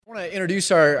I want to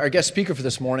introduce our guest speaker for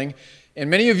this morning. And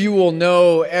many of you will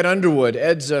know Ed Underwood.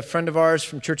 Ed's a friend of ours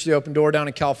from Church of the Open Door down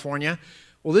in California.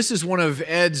 Well, this is one of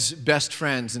Ed's best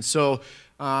friends. And so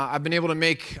I've been able to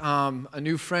make a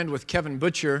new friend with Kevin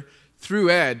Butcher through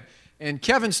Ed. And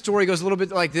Kevin's story goes a little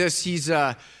bit like this. He's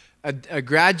a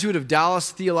graduate of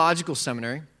Dallas Theological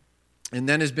Seminary and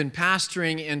then has been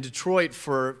pastoring in Detroit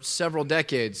for several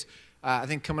decades, I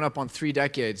think coming up on 3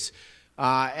 decades.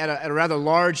 At a rather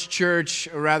large church,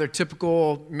 a rather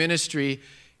typical ministry.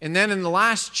 And then in the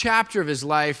last chapter of his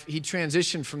life, he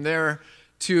transitioned from there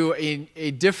to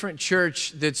a different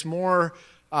church that's more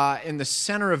in the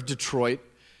center of Detroit,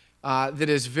 that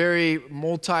is very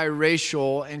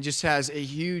multiracial and just has a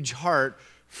huge heart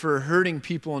for hurting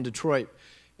people in Detroit.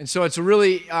 And so it's a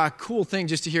really cool thing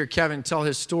just to hear Kevin tell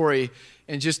his story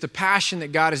and just the passion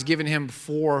that God has given him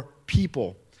for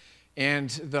people. And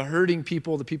the hurting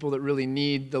people, the people that really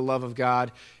need the love of God.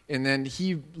 And then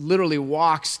he literally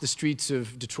walks the streets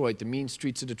of Detroit, the mean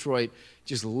streets of Detroit,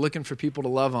 just looking for people to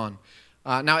love on.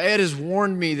 Now, Ed has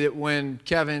warned me that when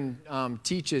Kevin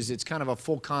teaches, it's kind of a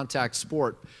full contact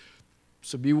sport.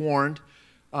 So be warned.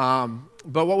 But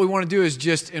what we want to do is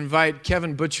just invite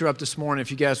Kevin Butcher up this morning,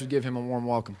 if you guys would give him a warm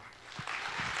welcome.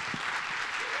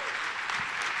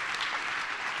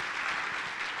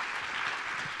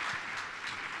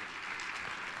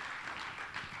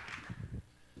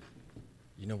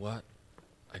 You know what?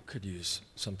 I could use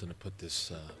something to put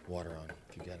this water on,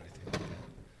 if you got anything like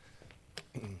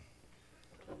that.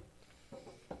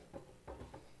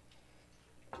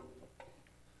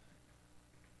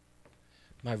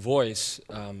 My voice,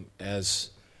 as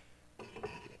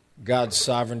God's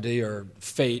sovereignty or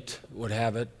fate would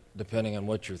have it, depending on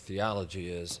what your theology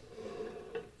is,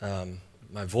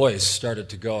 my voice started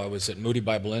to go. I was at Moody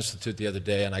Bible Institute the other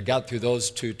day, and I got through those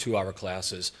 2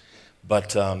 classes,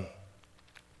 but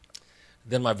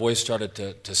then my voice started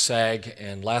to sag,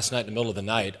 and last night in the middle of the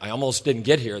night, I almost didn't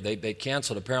get here. They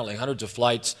canceled apparently hundreds of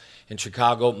flights in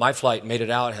Chicago. My flight made it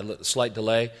out, had a slight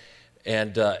delay,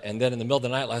 and then in the middle of the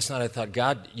night last night, I thought,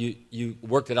 God, you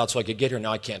worked it out so I could get here.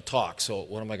 Now I can't talk, so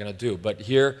what am I going to do? But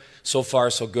here, so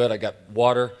far, so good. I got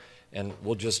water, and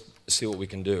we'll just see what we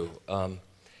can do.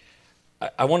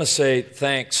 I want to say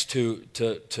thanks to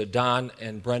Don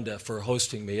and Brenda for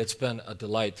hosting me. It's been a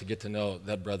delight to get to know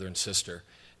that brother and sister.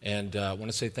 And I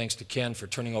want to say thanks to Ken for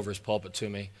turning over his pulpit to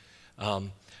me.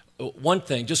 One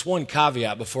thing, just one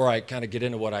caveat before I kind of get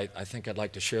into what I think I'd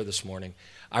like to share this morning.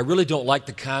 I really don't like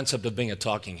the concept of being a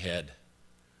talking head.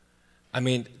 I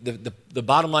mean, the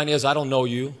bottom line is I don't know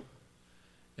you,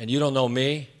 and you don't know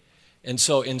me. And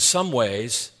so in some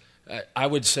ways, I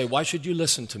would say, why should you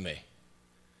listen to me?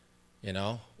 You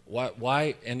know,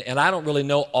 why? And I don't really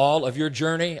know all of your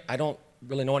journey. I don't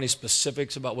really know any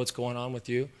specifics about what's going on with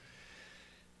you.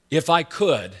 If I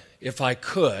could, it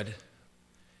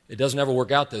doesn't ever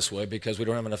work out this way because we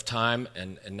don't have enough time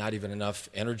and not even enough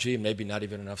energy, maybe not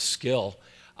even enough skill.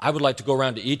 I would like to go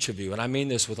around to each of you, and I mean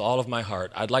this with all of my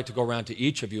heart. I'd like to go around to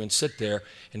each of you and sit there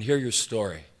and hear your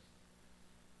story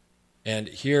and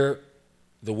hear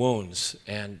the wounds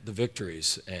and the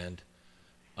victories and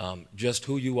just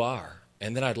who you are.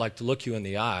 And then I'd like to look you in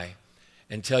the eye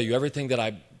and tell you everything that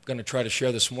I'm going to try to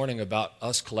share this morning about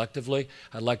us collectively.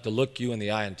 I'd like to look you in the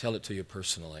eye and tell it to you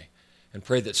personally and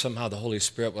pray that somehow the Holy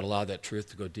Spirit would allow that truth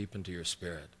to go deep into your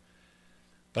spirit.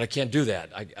 But I can't do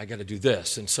that. I got to do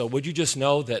this. And so would you just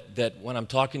know that when I'm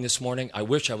talking this morning, I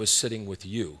wish I was sitting with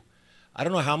you. I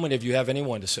don't know how many of you have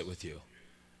anyone to sit with you.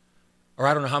 Or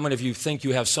I don't know how many of you think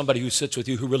you have somebody who sits with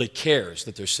you who really cares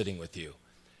that they're sitting with you.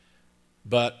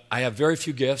 But I have very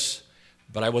few gifts,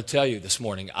 but I will tell you this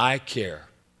morning, I care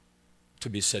to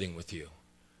be sitting with you.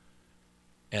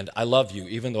 And I love you,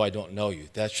 even though I don't know you.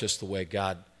 That's just the way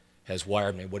God has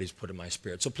wired me, what he's put in my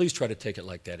spirit. So please try to take it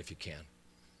like that if you can.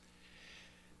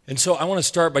 And so I want to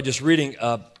start by just reading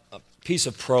a piece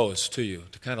of prose to you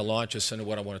to kind of launch us into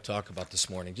what I want to talk about this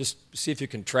morning. Just see if you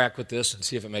can track with this and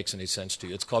see if it makes any sense to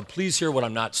you. It's called Please Hear What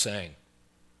I'm Not Saying.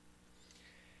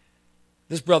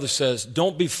 This brother says,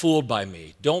 don't be fooled by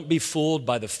me. Don't be fooled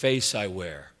by the face I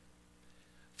wear.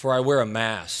 For I wear a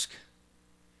mask.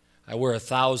 I wear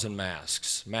 1,000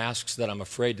 masks, masks that I'm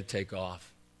afraid to take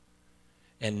off.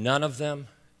 And none of them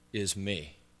is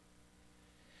me.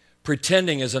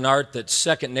 Pretending is an art that's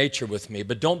second nature with me,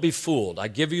 but don't be fooled. I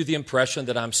give you the impression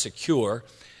that I'm secure,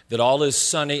 that all is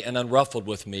sunny and unruffled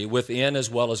with me, within as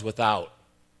well as without.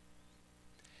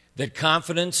 That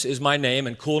confidence is my name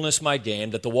and coolness my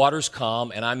game, that the water's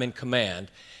calm and I'm in command,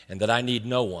 and that I need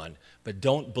no one. But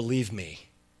don't believe me.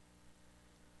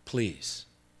 Please.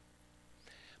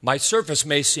 My surface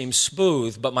may seem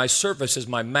smooth, but my surface is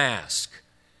my mask.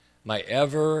 my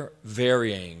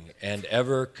ever-varying and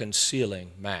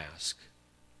ever-concealing mask.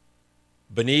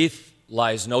 Beneath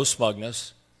lies no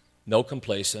smugness, no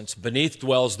complacence. Beneath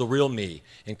dwells the real me,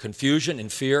 in confusion, in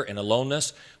fear, in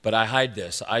aloneness. But I hide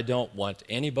this. I don't want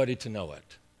anybody to know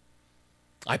it.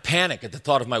 I panic at the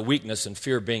thought of my weakness and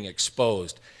fear being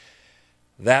exposed.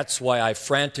 That's why I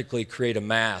frantically create a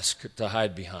mask to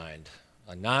hide behind,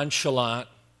 a nonchalant,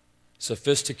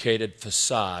 sophisticated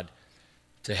facade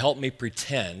to help me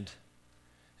pretend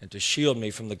and to shield me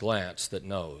from the glance that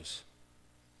knows.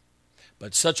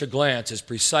 But such a glance is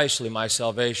precisely my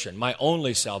salvation, my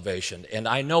only salvation, and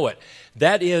I know it.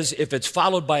 That is, if it's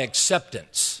followed by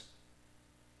acceptance.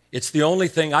 It's the only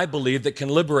thing I believe that can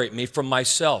liberate me from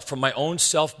myself, from my own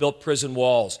self-built prison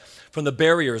walls, from the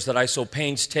barriers that I so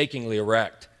painstakingly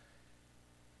erect.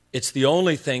 It's the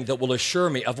only thing that will assure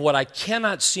me of what I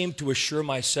cannot seem to assure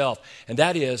myself, and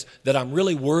that is that I'm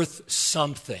really worth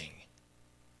something.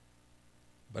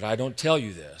 But I don't tell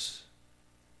you this.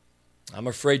 I'm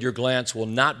afraid your glance will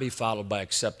not be followed by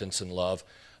acceptance and love.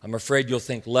 I'm afraid you'll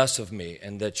think less of me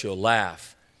and that you'll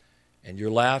laugh, and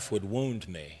your laugh would wound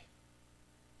me.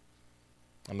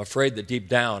 I'm afraid that deep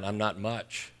down I'm not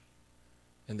much,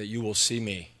 and that you will see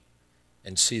me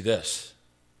and see this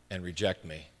and reject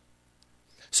me.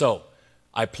 So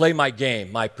I play my game,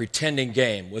 my pretending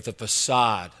game, with a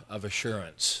facade of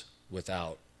assurance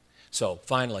without. So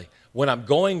finally, when I'm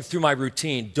going through my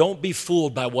routine, don't be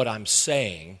fooled by what I'm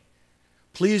saying.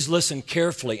 Please listen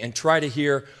carefully and try to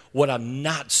hear what I'm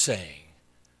not saying,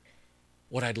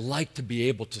 what I'd like to be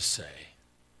able to say,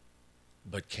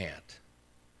 but can't.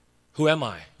 Who am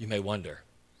I, you may wonder?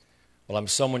 Well, I'm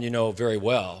someone you know very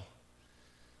well,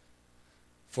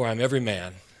 for I'm every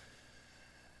man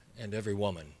and every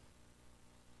woman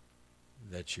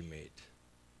that you meet.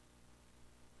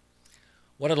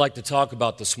 What I'd like to talk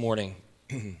about this morning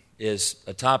is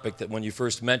a topic that when you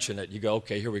first mention it, you go,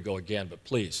 okay, here we go again, but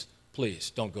please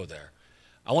don't go there.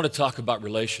 I want to talk about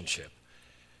relationship.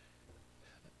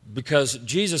 Because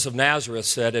Jesus of Nazareth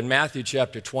said in Matthew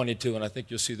chapter 22, and I think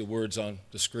you'll see the words on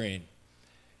the screen,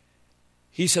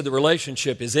 he said the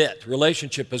relationship is it.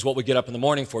 Relationship is what we get up in the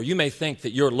morning for. You may think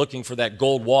that you're looking for that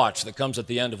gold watch that comes at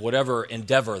the end of whatever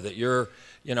endeavor that you're,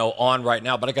 on right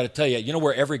now. But I got to tell you, you know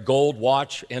where every gold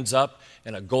watch ends up?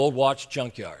 In a gold watch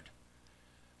junkyard.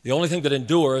 The only thing that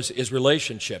endures is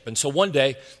relationship. And so one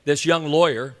day, this young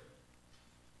lawyer,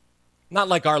 not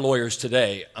like our lawyers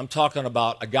today, I'm talking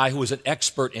about a guy who was an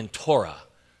expert in Torah,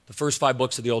 the first 5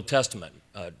 books of the Old Testament,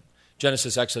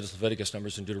 Genesis, Exodus, Leviticus,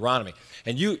 Numbers, and Deuteronomy.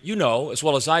 And you know, as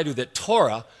well as I do, that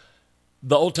Torah,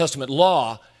 the Old Testament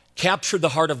law, captured the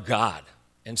heart of God.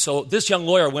 And so this young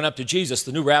lawyer went up to Jesus,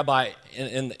 the new rabbi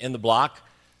in the block,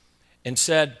 and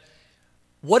said,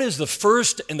 what is the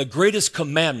first and the greatest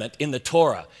commandment in the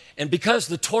Torah? And because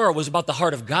the Torah was about the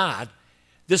heart of God,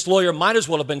 this lawyer might as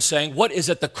well have been saying, what is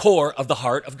at the core of the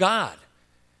heart of God?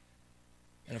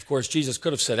 And of course, Jesus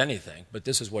could have said anything, but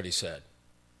this is what he said.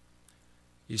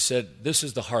 He said, this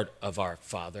is the heart of our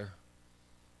Father,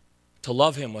 to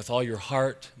love him with all your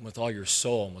heart, and with all your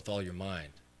soul, and with all your mind.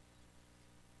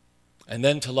 And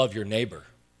then to love your neighbor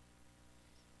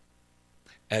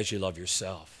as you love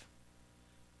yourself.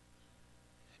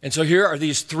 And so here are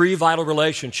these 3 vital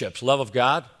relationships: love of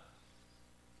God,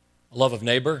 love of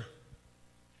neighbor,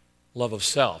 love of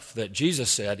self, that Jesus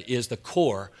said is the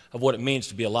core of what it means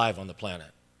to be alive on the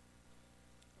planet.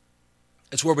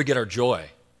 It's where we get our joy.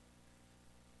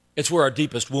 It's where our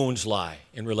deepest wounds lie,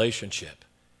 in relationship.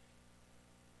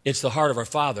 It's the heart of our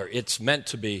Father. It's meant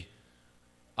to be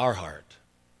our heart.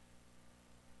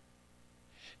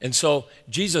 And so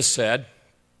Jesus said,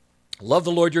 love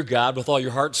the Lord your God with all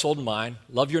your heart, soul, and mind.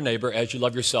 Love your neighbor as you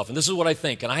love yourself. And this is what I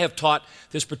think, and I have taught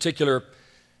this particular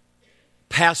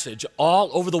passage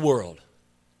all over the world.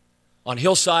 On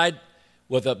Hillside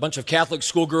with a bunch of Catholic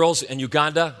schoolgirls in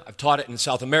Uganda. I've taught it in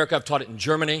South America. I've taught it in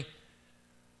Germany.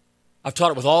 I've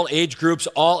taught it with all age groups,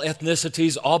 all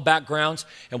ethnicities, all backgrounds.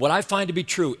 And what I find to be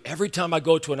true, every time I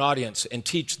go to an audience and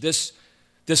teach this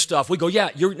stuff, we go, yeah,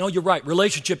 you're right.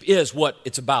 Relationship is what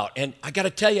it's about. And I got to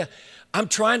tell you, I'm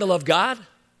trying to love God.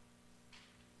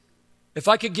 If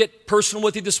I could get personal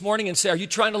with you this morning and say, are you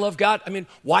trying to love God? I mean,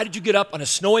 why did you get up on a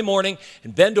snowy morning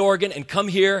in Bend, Oregon and come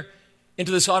here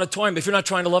into this auditorium if you're not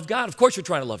trying to love God? Of course you're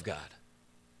trying to love God.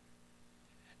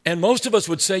 And most of us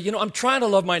would say, I'm trying to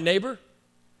love my neighbor.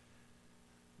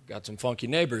 Got some funky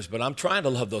neighbors, but I'm trying to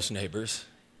love those neighbors.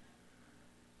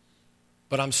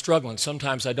 But I'm struggling.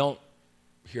 Sometimes I don't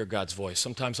hear God's voice.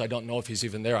 Sometimes I don't know if he's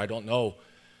even there. I don't know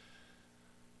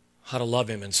how to love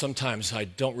him, and sometimes I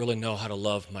don't really know how to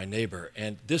love my neighbor.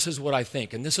 And this is what I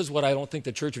think, and this is what I don't think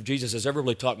the Church of Jesus has ever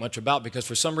really talked much about, because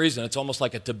for some reason it's almost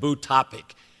like a taboo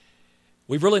topic.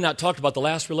 We've really not talked about the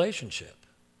last relationship.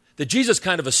 That Jesus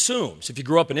kind of assumes if you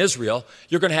grew up in Israel,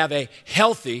 you're going to have a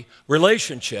healthy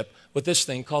relationship with this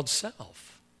thing called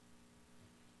self.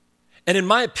 And in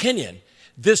my opinion,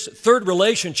 this third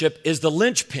relationship is the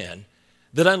linchpin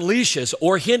that unleashes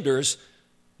or hinders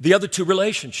the other two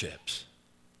relationships.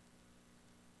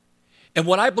 And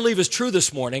what I believe is true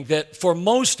this morning, that for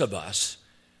most of us,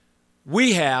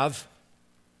 we have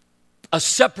a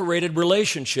separated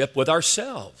relationship with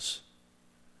ourselves.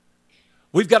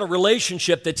 We've got a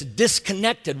relationship that's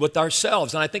disconnected with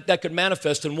ourselves, and I think that could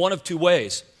manifest in one of two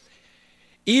ways.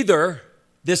 Either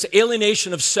this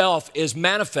alienation of self is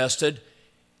manifested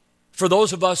for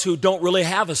those of us who don't really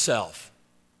have a self.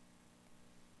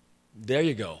 There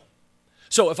you go.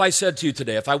 So if I said to you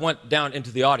today, if I went down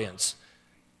into the audience,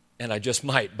 and I just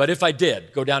might, but if I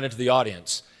did go down into the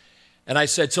audience, and I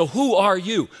said, so who are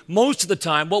you? Most of the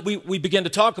time, what we begin to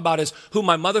talk about is who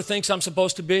my mother thinks I'm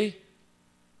supposed to be,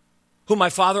 who my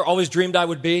father always dreamed I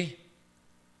would be,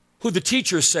 who the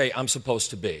teachers say I'm supposed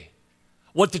to be,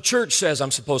 what the church says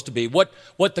I'm supposed to be, what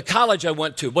the college I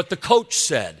went to, what the coach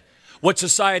said, what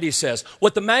society says,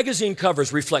 what the magazine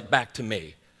covers reflect back to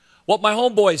me, what my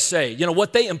homeboys say,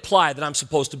 what they imply that I'm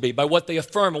supposed to be by what they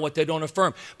affirm and what they don't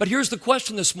affirm. But here's the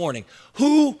question this morning.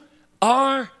 Who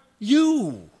are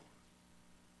you?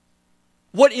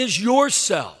 What is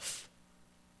yourself?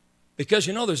 Because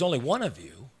there's only one of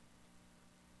you.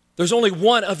 There's only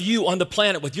one of you on the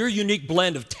planet with your unique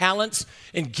blend of talents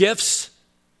and gifts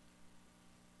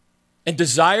and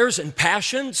desires and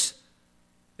passions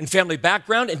and family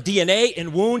background and DNA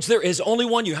and wounds. There is only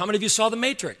one you. How many of you saw The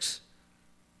Matrix?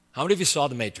 How many of you saw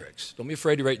The Matrix? Don't be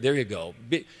afraid to write. There you go.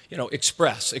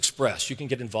 Express. You can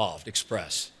get involved.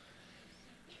 Express.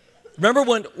 Remember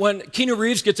when Keanu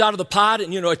Reeves gets out of the pod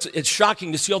and, it's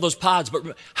shocking to see all those pods,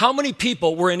 but how many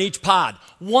people were in each pod?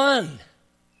 One.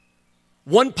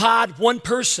 One pod, one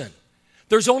person.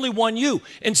 There's only one you.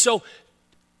 And so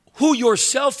who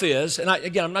yourself is, and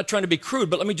I'm not trying to be crude,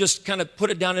 but let me just kind of put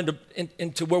it down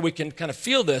into where we can kind of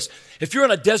feel this. If you're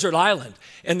on a desert island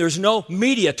and there's no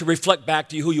media to reflect back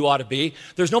to you who you ought to be,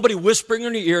 there's nobody whispering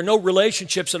in your ear, no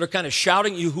relationships that are kind of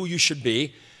shouting at you who you should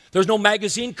be, there's no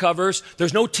magazine covers,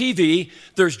 there's no TV,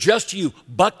 there's just you,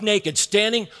 buck naked,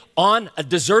 standing on a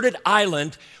deserted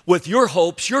island with your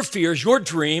hopes, your fears, your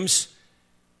dreams,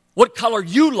 what color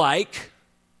you like,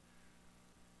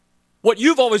 what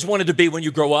you've always wanted to be when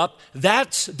you grow up.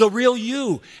 That's the real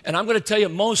you. And I'm going to tell you,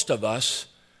 most of us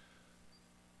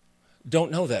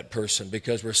don't know that person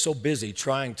because we're so busy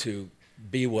trying to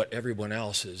be what everyone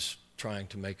else is trying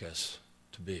to make us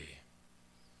to be.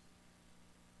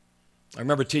 I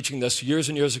remember teaching this years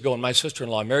and years ago, and my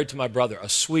sister-in-law, married to my brother, a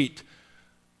sweet,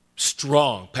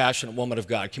 strong, passionate woman of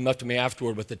God, came up to me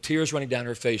afterward with the tears running down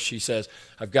her face. She says,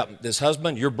 I've got this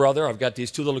husband, your brother, I've got these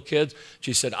two little kids.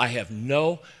 She said, I have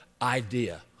no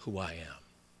idea who I am.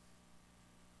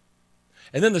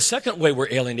 And then the second way we're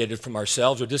alienated from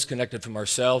ourselves or disconnected from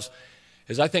ourselves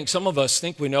is I think some of us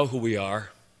think we know who we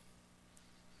are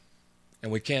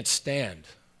and we can't stand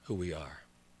who we are.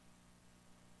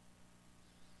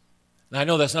 Now, I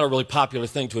know that's not a really popular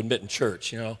thing to admit in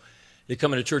church. You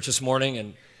come into church this morning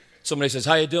and somebody says,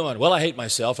 how you doing? Well, I hate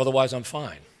myself, otherwise I'm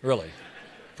fine. Really.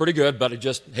 Pretty good, but I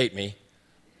just hate me.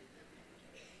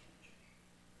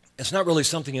 It's not really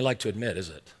something you like to admit, is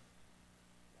it?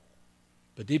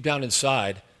 But deep down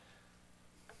inside,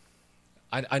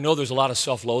 I know there's a lot of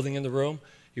self-loathing in the room,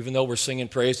 even though we're singing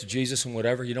praise to Jesus and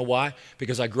whatever. You know why?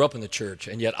 Because I grew up in the church,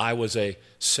 and yet I was a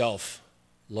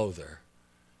self-loather.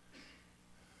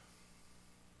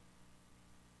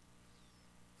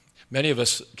 Many of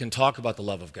us can talk about the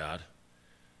love of God,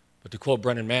 but to quote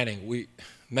Brennan Manning,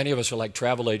 many of us are like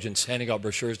travel agents handing out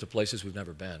brochures to places we've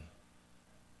never been.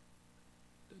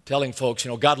 Telling folks,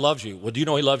 God loves you. Well, do you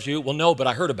know He loves you? Well, no, but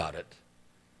I heard about it.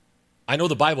 I know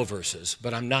the Bible verses,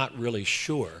 but I'm not really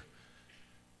sure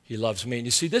He loves me. And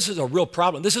you see, this is a real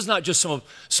problem. This is not just some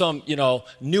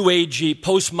new agey,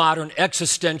 postmodern,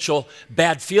 existential,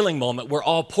 bad feeling moment where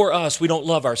all poor us, we don't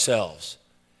love ourselves.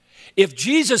 If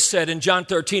Jesus said in John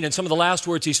 13, in some of the last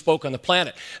words He spoke on the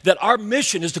planet, that our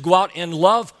mission is to go out and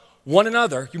love one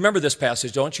another. You remember this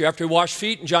passage, don't you? After He washed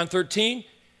feet in John 13?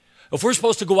 If we're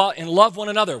supposed to go out and love one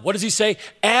another, what does He say?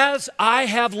 As I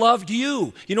have loved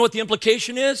you. You know what the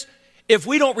implication is? If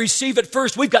we don't receive it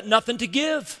first, we've got nothing to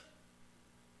give.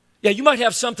 Yeah, you might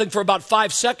have something for about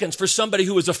 5 seconds for somebody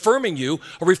who is affirming you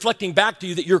or reflecting back to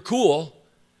you that you're cool.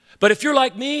 But if you're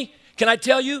like me, can I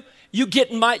tell you, You get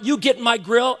in my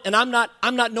grill, and I'm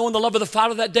not knowing the love of the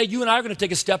Father that day. You and I are going to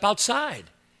take a step outside.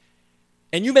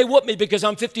 And you may whoop me because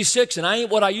I'm 56 and I ain't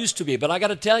what I used to be, but I got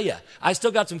to tell you, I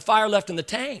still got some fire left in the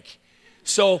tank.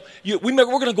 So we're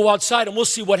going to go outside and we'll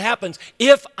see what happens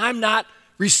if I'm not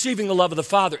receiving the love of the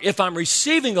Father. If I'm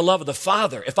receiving the love of the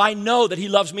Father, if I know that He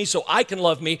loves me so I can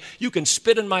love me, you can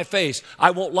spit in my face.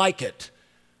 I won't like it.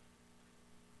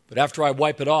 But after I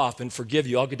wipe it off and forgive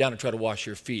you, I'll get down and try to wash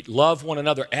your feet. Love one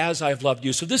another as I have loved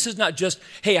you. So this is not just,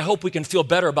 hey, I hope we can feel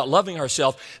better about loving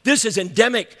ourselves. This is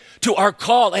endemic to our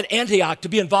call at Antioch to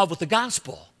be involved with the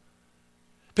gospel.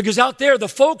 Because out there, the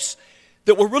folks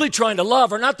that we're really trying to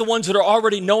love are not the ones that are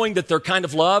already knowing that they're kind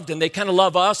of loved and they kind of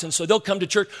love us, and so they'll come to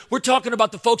church. We're talking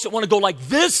about the folks that want to go like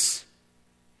this.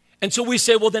 And so we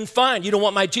say, well, then fine, you don't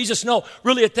want my Jesus? No,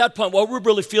 really at that point, what we're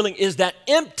really feeling is that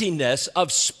emptiness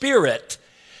of spirit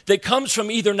that comes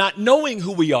from either not knowing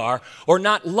who we are or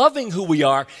not loving who we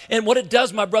are. And what it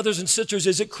does, my brothers and sisters,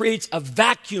 is it creates a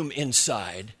vacuum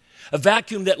inside, a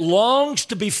vacuum that longs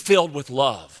to be filled with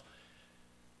love.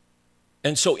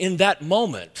 And so in that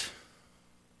moment,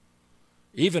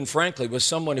 even frankly with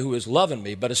someone who is loving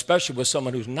me, but especially with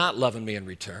someone who's not loving me in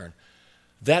return,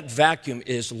 that vacuum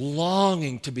is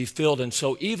longing to be filled. And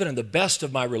so even in the best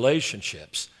of my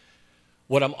relationships,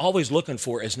 what I'm always looking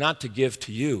for is not to give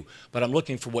to you, but I'm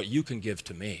looking for what you can give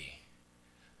to me.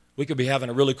 We could be having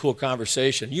a really cool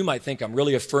conversation. You might think I'm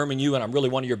really affirming you and I'm really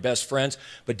one of your best friends,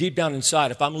 but deep down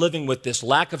inside, if I'm living with this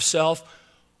lack of self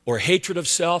or hatred of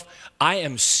self, I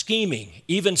am scheming,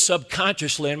 even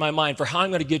subconsciously in my mind, for how I'm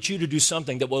going to get you to do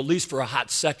something that will, at least for a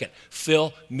hot second,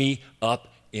 fill me up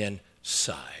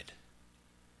inside.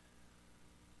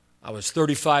 I was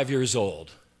 35 years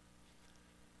old,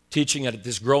 teaching at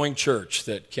this growing church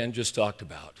that Ken just talked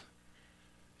about.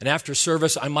 And after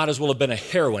service, I might as well have been a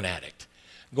heroin addict,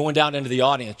 going down into the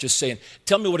audience just saying,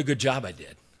 tell me what a good job I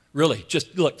did. Really,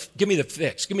 just look, give me the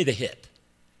fix, give me the hit.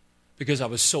 Because I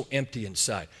was so empty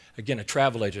inside. Again, a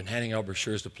travel agent handing out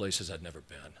brochures to places I'd never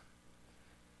been.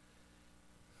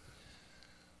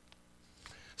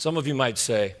 Some of you might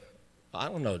say, I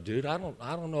don't know, dude, I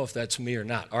don't know if that's me or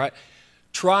not. All right,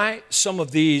 try some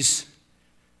of these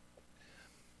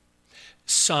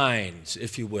signs,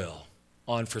 if you will,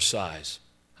 on for size.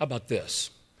 How about this?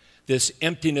 This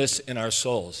emptiness in our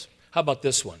souls. How about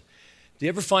this one? Do you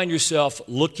ever find yourself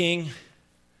looking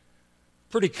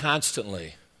pretty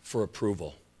constantly for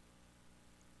approval?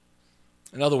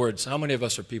 In other words, how many of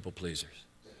us are people pleasers?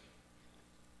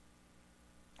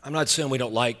 I'm not saying we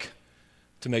don't like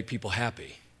to make people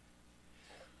happy.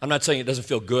 I'm not saying it doesn't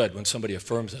feel good when somebody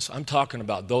affirms us. I'm talking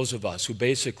about those of us who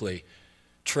basically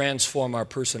transform our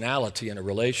personality in a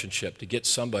relationship to get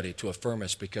somebody to affirm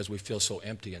us because we feel so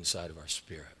empty inside of our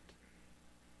spirit.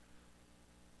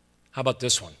 How about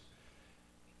this one?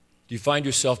 Do you find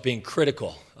yourself being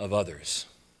critical of others?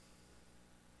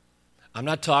 I'm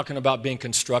not talking about being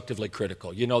constructively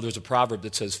critical. You know, there's a proverb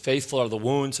that says, faithful are the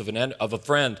wounds of a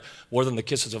friend more than the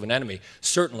kisses of an enemy.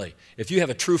 Certainly, if you have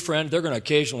a true friend, they're going to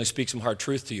occasionally speak some hard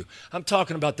truth to you. I'm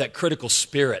talking about that critical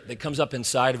spirit that comes up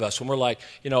inside of us when we're like,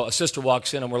 you know, a sister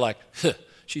walks in and we're like, huh,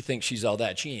 she thinks she's all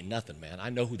that. She ain't nothing, man.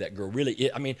 I know who that girl really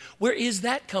is. I mean, where is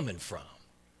that coming from?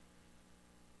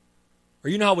 Or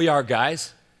you know how we are,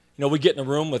 guys. You know, we get in a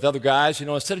room with other guys, you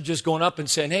know, instead of just going up and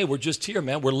saying, hey, we're just here,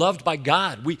 man. We're loved by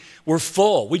God. We're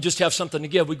full. We just have something to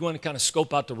give. We go in and kind of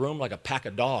scope out the room like a pack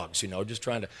of dogs, you know, just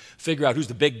trying to figure out who's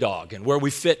the big dog and where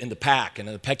we fit in the pack and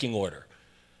in the pecking order.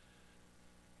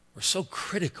 We're so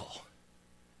critical.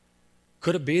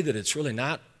 Could it be that it's really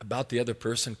not about the other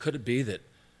person? Could it be that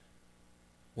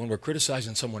when we're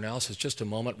criticizing someone else, it's just a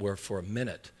moment where for a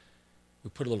minute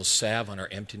we put a little salve on our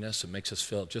emptiness and makes us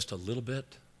feel just a little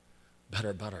bit better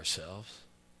about ourselves?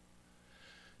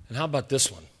 And how about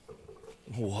this one?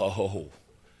 Whoa.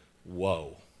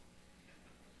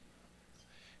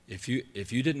 If you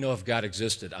didn't know if God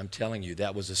existed, I'm telling you,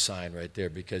 that was a sign right there,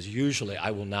 because usually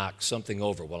I will knock something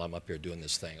over while I'm up here doing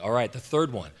this thing. All right, the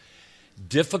third one,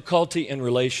 difficulty in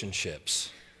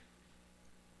relationships.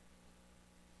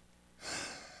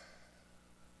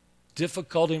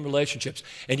 Difficulty in relationships.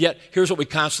 And yet, here's what we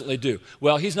constantly do.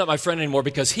 Well, he's not my friend anymore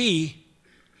because he...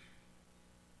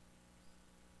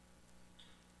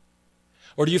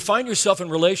 Or do you find yourself in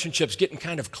relationships getting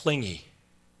kind of clingy?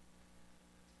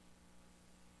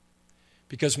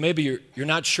 Because maybe you're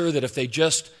not sure that if they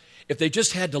just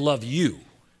had to love you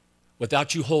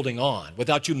without you holding on,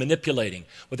 without you manipulating,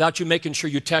 without you making sure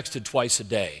you texted twice a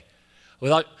day,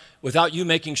 without you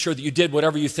making sure that you did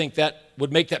whatever you think that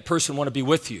would make that person want to be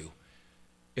with you,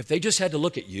 if they just had to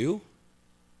look at you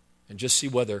and just see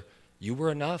whether you were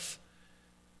enough,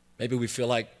 maybe we feel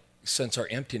like sense our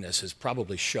emptiness is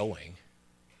probably showing.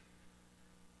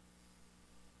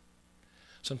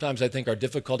 Sometimes I think our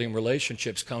difficulty in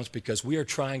relationships comes because we are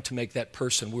trying to make that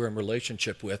person we're in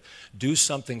relationship with do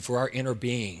something for our inner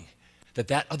being that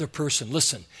that other person,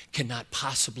 listen, cannot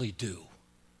possibly do.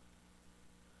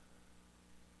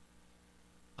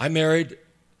 I married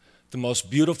the most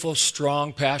beautiful,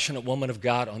 strong, passionate woman of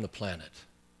God on the planet.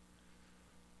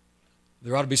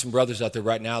 There ought to be some brothers out there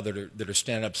right now that are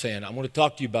standing up saying, I want to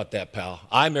talk to you about that, pal.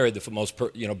 I married the most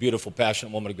beautiful,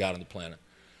 passionate woman of God on the planet.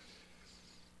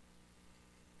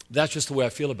 That's just the way I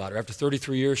feel about her. After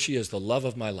 33 years, she is the love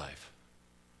of my life.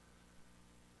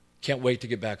 Can't wait to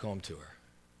get back home to her.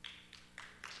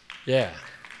 Yeah.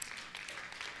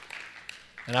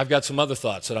 And I've got some other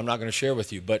thoughts that I'm not going to share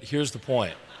with you, but here's the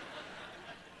point.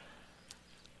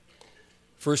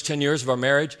 First 10 years of our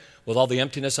marriage, with all the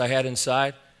emptiness I had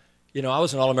inside, I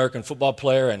was an All-American football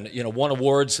player and, won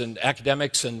awards and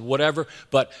academics and whatever,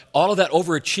 but all of that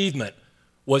overachievement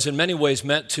was in many ways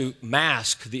meant to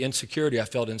mask the insecurity I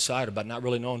felt inside about not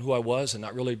really knowing who I was and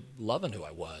not really loving who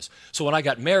I was. So when I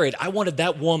got married, I wanted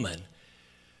that woman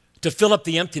to fill up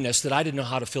the emptiness that I didn't know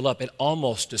how to fill up. It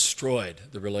almost destroyed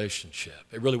the relationship.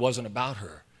 It really wasn't about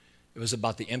her. It was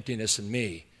about the emptiness in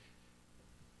me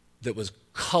that was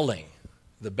culling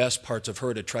the best parts of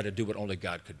her to try to do what only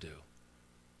God could do.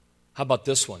 How about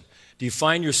this one? Do you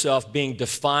find yourself being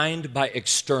defined by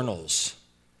externals?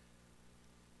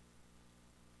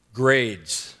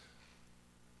 Grades,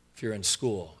 if you're in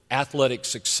school, athletic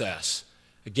success.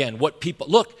 Again,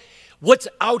 what's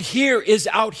out here is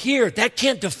out here. That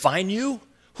can't define you.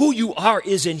 Who you are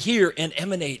is in here and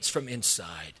emanates from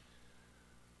inside.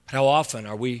 But how often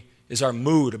is our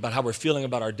mood about how we're feeling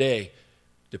about our day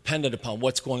dependent upon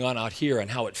what's going on out here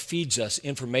and how it feeds us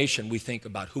information we think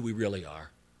about who we really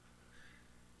are?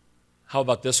 How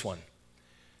about this one?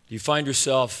 Do you find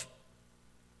yourself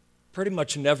pretty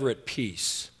much never at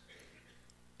peace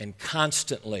and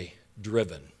constantly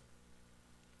driven?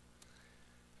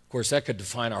 Of course, that could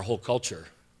define our whole culture.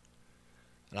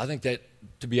 And I think that,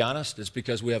 to be honest, it's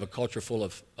because we have a culture full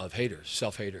of haters,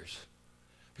 self-haters.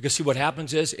 Because see, what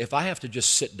happens is, if I have to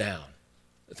just sit down,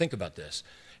 think about this.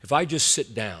 If I just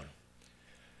sit down,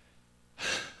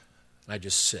 and I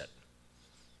just sit,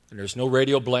 and there's no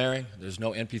radio blaring, there's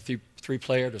no MP3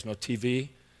 player, there's no TV,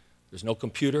 there's no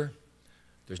computer,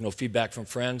 there's no feedback from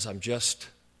friends, I'm just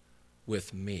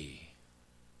with me.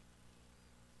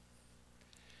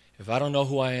 If I don't know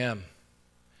who I am,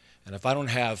 and if I don't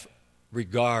have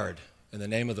regard in the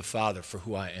name of the Father for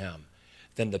who I am,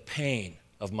 then the pain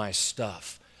of my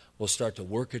stuff will start to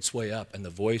work its way up, and the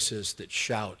voices that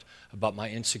shout about my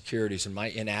insecurities and my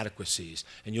inadequacies,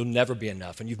 and you'll never be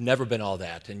enough, and you've never been all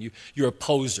that, and you're a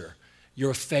poser,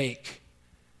 you're a fake.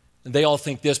 And they all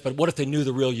think this, but what if they knew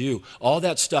the real you? All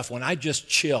that stuff, when I just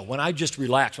chill, when I just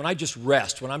relax, when I just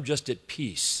rest, when I'm just at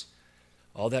peace,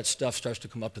 all that stuff starts to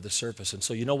come up to the surface. And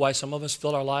so you know why some of us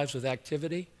fill our lives with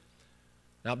activity?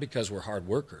 Not because we're hard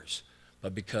workers,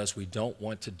 but because we don't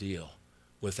want to deal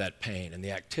with that pain. And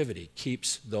the activity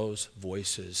keeps those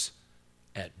voices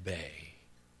at bay.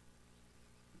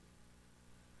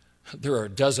 There are a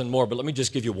dozen more, but let me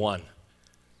just give you one.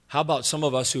 How about some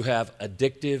of us who have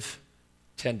addictive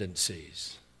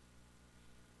tendencies?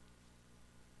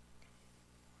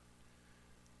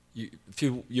 A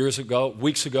few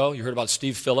weeks ago, you heard about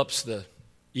Steve Phillips, the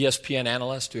ESPN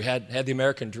analyst who had the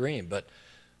American dream, but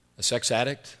a sex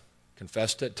addict,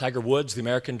 confessed it. Tiger Woods, the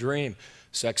American dream,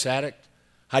 sex addict.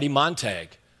 Heidi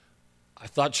Montag, I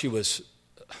thought she was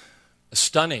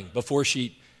stunning before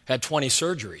she had 20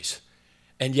 surgeries,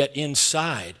 and yet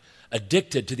inside,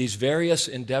 addicted to these various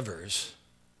endeavors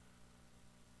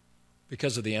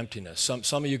because of the emptiness.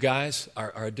 Some of you guys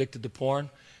are addicted to porn.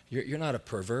 You're not a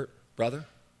pervert, brother.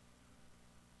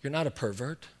 You're not a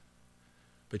pervert.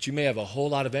 But you may have a whole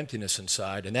lot of emptiness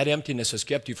inside, and that emptiness has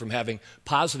kept you from having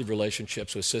positive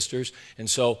relationships with sisters. And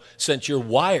so, since you're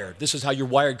wired, this is how you're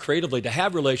wired creatively, to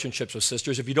have relationships with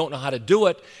sisters. If you don't know how to do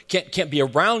it, can't be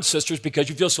around sisters because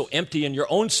you feel so empty in your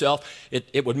own self,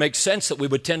 it would make sense that we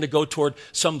would tend to go toward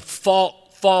some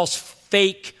false,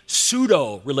 fake,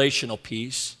 pseudo-relational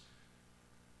peace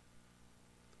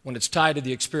when it's tied to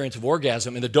the experience of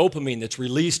orgasm and the dopamine that's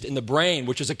released in the brain,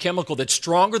 which is a chemical that's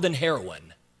stronger than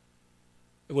heroin.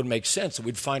 It would make sense that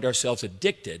we'd find ourselves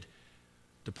addicted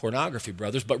to pornography,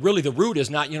 brothers. But really the root is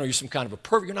not, you're some kind of a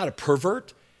pervert. You're not a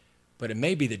pervert, but it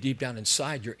may be that deep down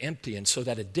inside you're empty, and so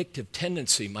that addictive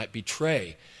tendency might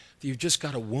betray that you've just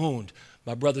got a wound,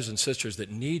 my brothers and sisters,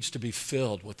 that needs to be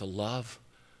filled with the love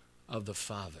of the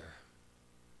Father.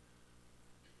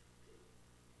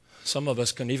 Some of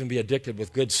us can even be addicted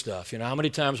with good stuff. You know, how many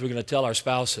times are we going to tell our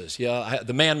spouses,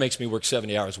 the man makes me work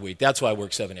 70 hours a week. That's why I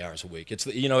work 70 hours a week. It's,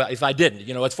 if I didn't,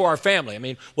 it's for our family. I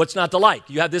mean, what's not to like?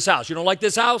 You have this house. You don't like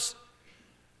this house?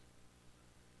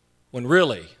 When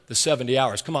really, the 70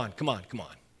 hours, come on.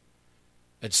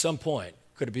 At some point,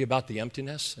 could it be about the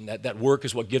emptiness? And that work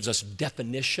is what gives us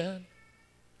definition?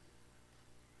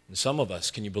 And some of us,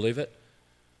 can you believe it,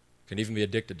 can even be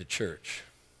addicted to church.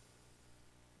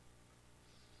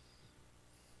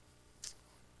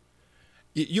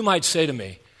 You might say to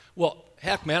me, well,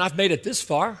 heck, man, I've made it this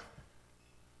far.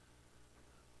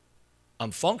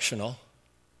 I'm functional.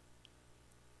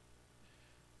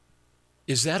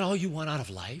 Is that all you want out of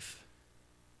life?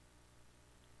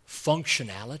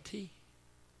 Functionality?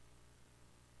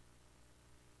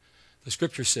 The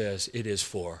scripture says it is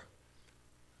for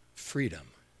freedom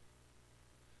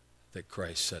that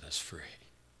Christ set us free.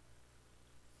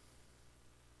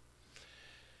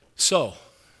 So,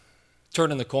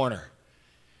 turning the corner.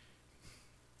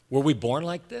 Were we born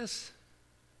like this?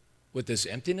 With this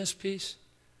emptiness piece?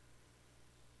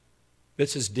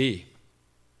 This is D.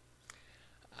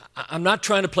 I'm not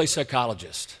trying to play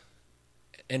psychologist.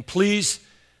 And please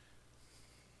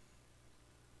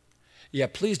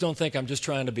don't think I'm just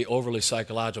trying to be overly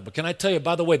psychological. But can I tell you,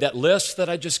 by the way, that list that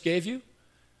I just gave you,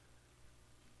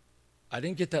 I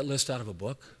didn't get that list out of a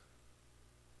book.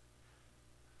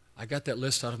 I got that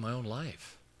list out of my own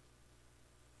life.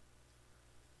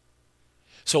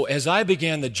 So as I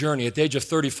began the journey at the age of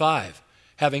 35,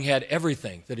 having had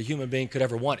everything that a human being could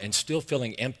ever want and still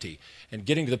feeling empty and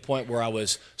getting to the point where I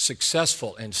was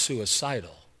successful and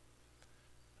suicidal,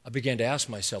 I began to ask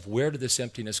myself, where did this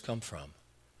emptiness come from?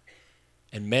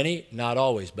 And many, not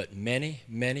always, but many,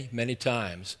 many, many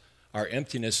times, our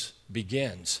emptiness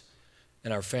begins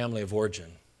in our family of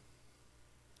origin.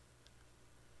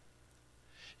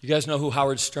 You guys know who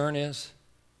Howard Stern is?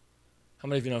 How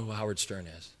many of you know who Howard Stern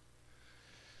is?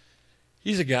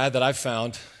 He's a guy that I've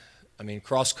found,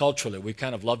 cross-culturally, we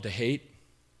kind of love to hate.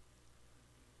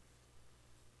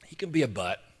 He can be a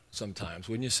butt sometimes,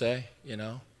 wouldn't you say?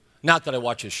 Not that I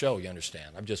watch his show, you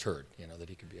understand. I've just heard, that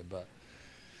he can be a butt.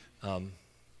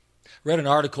 Read an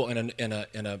article in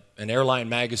an airline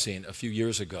magazine a few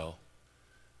years ago.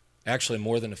 Actually,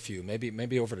 more than a few,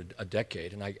 maybe over a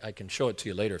decade, and I can show it to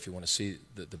you later if you want to see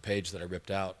the page that I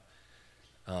ripped out.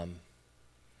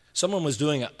 Someone was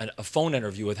doing a phone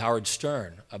interview with Howard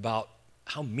Stern about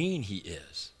how mean he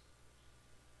is.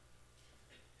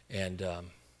 And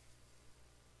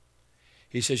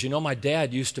he says, my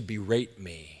dad used to berate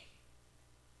me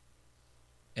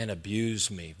and abuse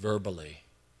me verbally.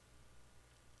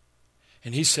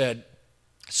 And he said,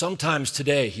 sometimes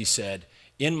today, he said,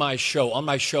 on my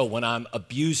show, when I'm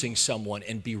abusing someone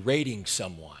and berating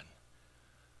someone,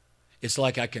 it's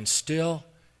like I can still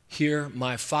hear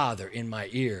my father in my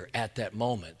ear at that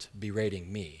moment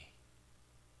berating me.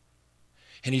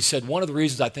 And he said, one of the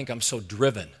reasons I think I'm so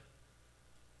driven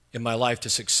in my life to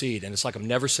succeed, and it's like I'm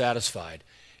never satisfied,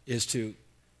 is to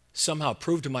somehow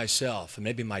prove to myself, and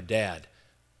maybe my dad,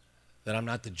 that I'm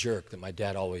not the jerk that my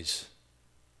dad always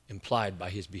implied by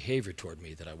his behavior toward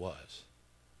me that I was.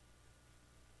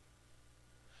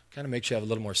 Kind of makes you have a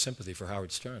little more sympathy for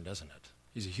Howard Stern, doesn't it?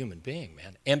 He's a human being,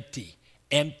 man. Empty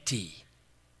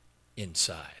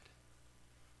inside.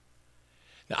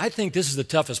 Now, I think this is the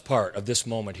toughest part of this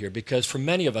moment here, because for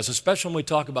many of us, especially when we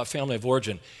talk about family of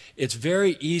origin, it's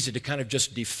very easy to kind of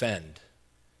just defend.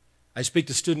 I speak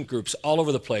to student groups all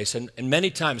over the place, and many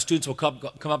times students will come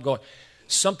up going,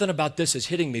 something about this is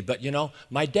hitting me, but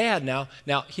my dad now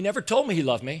he never told me he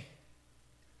loved me,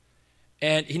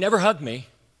 and he never hugged me,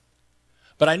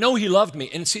 but I know he loved me.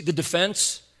 And see, the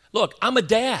defense, look, I'm a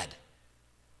dad.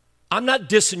 I'm not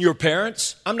dissing your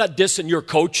parents. I'm not dissing your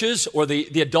coaches or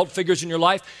the adult figures in your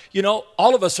life.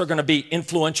 All of us are going to be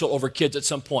influential over kids at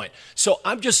some point. So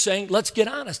I'm just saying, let's get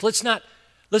honest. Let's not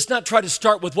try to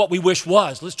start with what we wish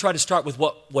was. Let's try to start with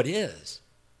what is.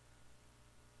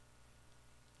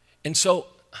 And so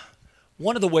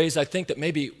one of the ways I think that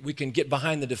maybe we can get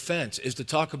behind the defense is to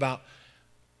talk about,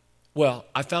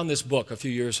 I found this book a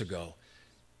few years ago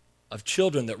of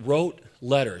children that wrote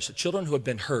letters, children who had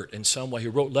been hurt in some way, who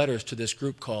wrote letters to this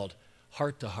group called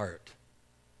Heart to Heart.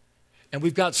 And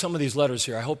we've got some of these letters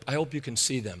here. I hope you can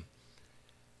see them.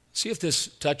 See if this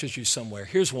touches you somewhere.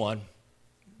 Here's one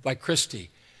by Christy.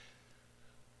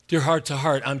 Dear Heart to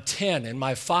Heart, I'm 10 and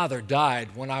my father died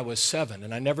when I was 7,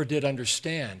 and I never did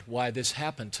understand why this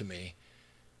happened to me.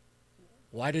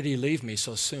 Why did he leave me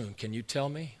so soon? Can you tell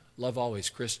me? Love always,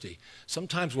 Christy.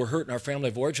 Sometimes we're hurt in our family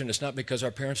of origin. It's not because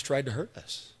our parents tried to hurt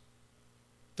us.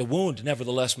 The wound,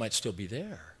 nevertheless, might still be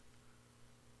there.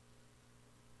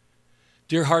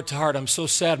 Dear heart to heart, I'm so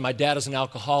sad. My dad is an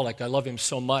alcoholic. I love him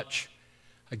so much.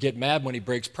 I get mad when he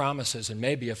breaks promises, and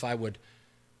maybe if I would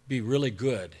be really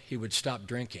good, he would stop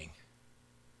drinking.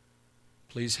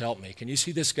 Please help me. Can you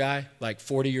see this guy, like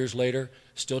 40 years later,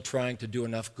 still trying to do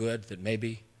enough good that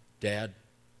maybe Dad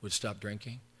would stop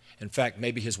drinking? In fact,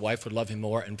 maybe his wife would love him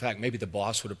more. In fact, maybe the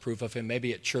boss would approve of him.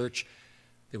 Maybe at church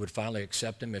they would finally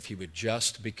accept him if he would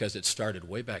just, because it started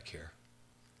way back here.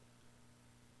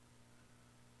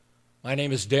 My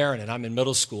name is Darren, and I'm in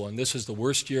middle school, and this is the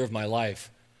worst year of my life.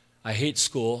 I hate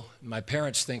school. My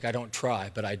parents think I don't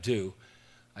try, but I do.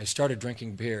 I started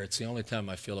drinking beer. It's the only time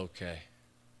I feel okay.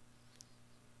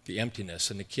 The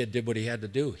emptiness, and the kid did what he had to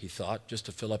do, he thought, just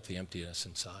to fill up the emptiness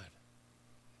inside.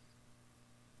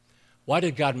 Why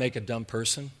did God make a dumb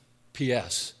person?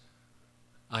 P.S.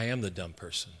 I am the dumb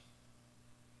person.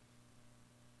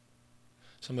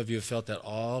 Some of you have felt that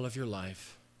all of your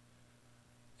life,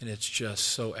 and it's just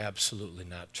so absolutely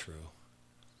not true.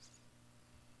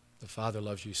 The Father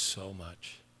loves you so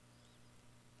much.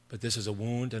 But this is a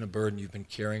wound and a burden you've been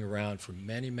carrying around for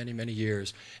many, many, many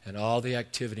years, and all the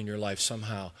activity in your life,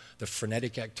 somehow, the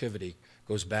frenetic activity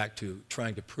goes back to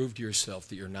trying to prove to yourself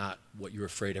that you're not what you're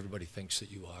afraid everybody thinks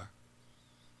that you are.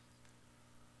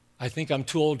 I think I'm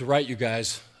too old to write you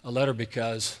guys a letter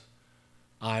because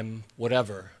I'm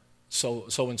whatever,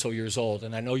 so-and-so years old.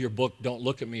 And I know your book, Don't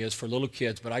Look at Me, is for little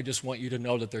kids, but I just want you to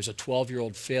know that there's a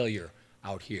 12-year-old failure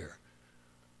out here.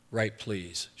 Write,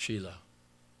 please, Sheila.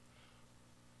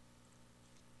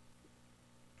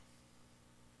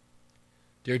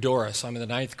 Dear Doris, I'm in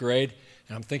the 9th grade,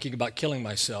 and I'm thinking about killing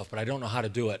myself, but I don't know how to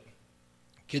do it.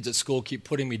 Kids at school keep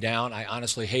putting me down. I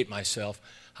honestly hate myself.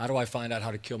 How do I find out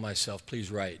how to kill myself?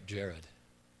 Please write, Jared.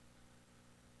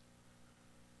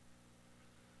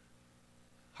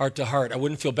 Heart to heart, I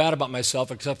wouldn't feel bad about myself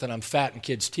except that I'm fat and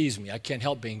kids tease me. I can't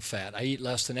help being fat. I eat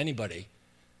less than anybody.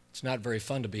 It's not very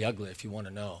fun to be ugly if you want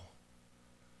to know.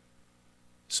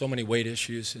 So many weight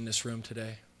issues in this room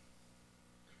today.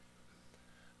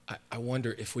 I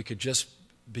wonder if we could just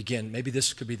begin, maybe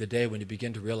this could be the day when you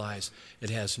begin to realize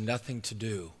it has nothing to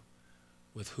do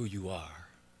with who you are.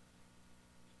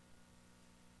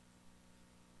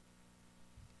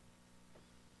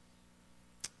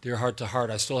 Dear heart to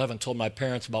heart, I still haven't told my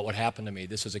parents about what happened to me.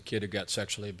 This is a kid who got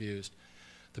sexually abused.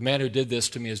 The man who did this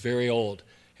to me is very old.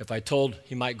 If I told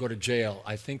he might go to jail,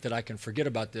 I think that I can forget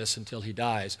about this until he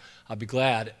dies. I'll be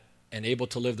glad and able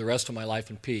to live the rest of my life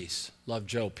in peace. Love,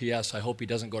 Joe. P.S. I hope he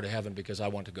doesn't go to heaven because I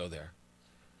want to go there.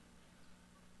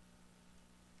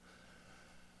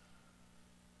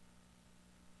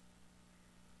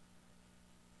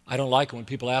 I don't like it when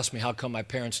people ask me how come my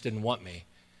parents didn't want me.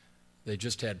 They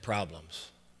just had problems.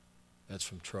 That's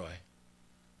from Troy.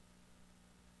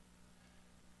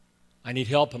 I need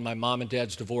help in my mom and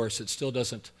dad's divorce. It still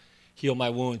doesn't heal my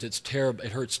wounds. It's terrible.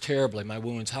 It hurts terribly, my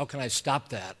wounds. How can I stop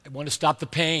that? I want to stop the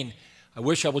pain. I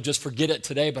wish I would just forget it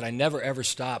today, but I never, ever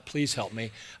stop. Please help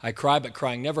me. I cry, but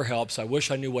crying never helps. I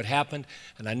wish I knew what happened,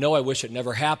 and I know I wish it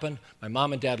never happened. My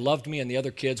mom and dad loved me and the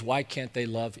other kids. Why can't they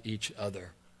love each other?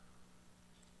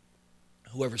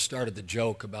 Whoever started the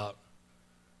joke about,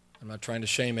 I'm not trying to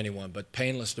shame anyone, but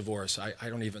painless divorce, I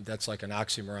don't even, that's like an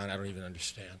oxymoron I don't even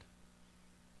understand.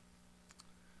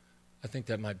 I think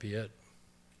that might be it.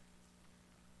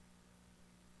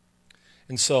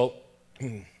 And so,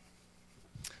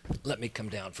 let me come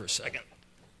down for a second.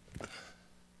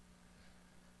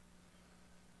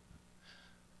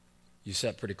 You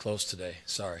sat pretty close today.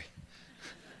 Sorry.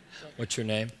 What's your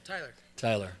name? Tyler.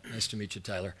 Tyler. Nice to meet you,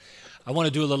 Tyler. I want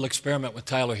to do a little experiment with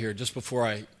Tyler here just before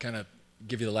I kind of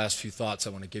give you the last few thoughts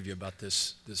I want to give you about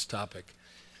this topic.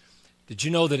 Did you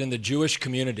know that in the Jewish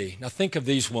community, now think of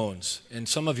these wounds, and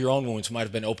some of your own wounds might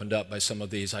have been opened up by some of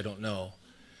these, I don't know.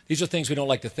 These are things we don't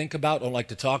like to think about, don't like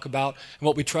to talk about. And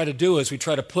what we try to do is we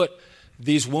try to put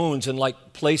these wounds in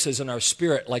like places in our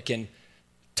spirit, like in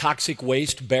toxic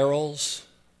waste barrels,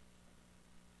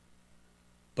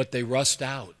 but they rust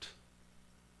out.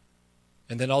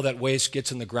 And then all that waste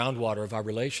gets in the groundwater of our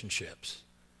relationships.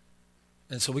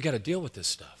 And so we got to deal with this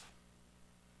stuff.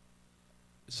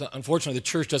 So unfortunately, the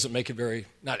church doesn't make it very,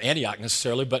 not Antioch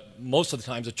necessarily, but most of the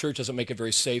times the church doesn't make it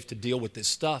very safe to deal with this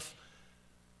stuff.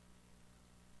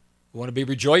 We want to be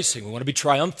rejoicing. We want to be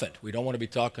triumphant. We don't want to be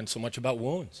talking so much about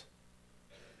wounds.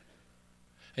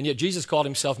 And yet Jesus called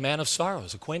himself man of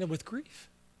sorrows, acquainted with grief.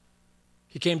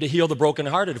 He came to heal the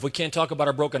brokenhearted. If we can't talk about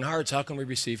our broken hearts, how can we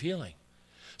receive healing?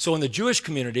 So in the Jewish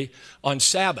community, on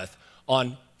Sabbath,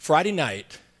 on Friday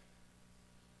night,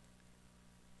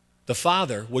 the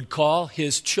father would call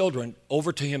his children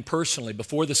over to him personally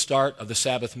before the start of the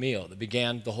Sabbath meal that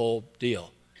began the whole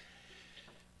deal.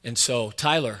 And so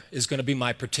Tyler is going to be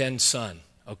my pretend son,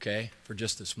 okay, for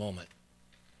just this moment.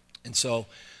 And so,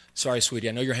 sorry, sweetie,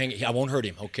 I know you're hanging, I won't hurt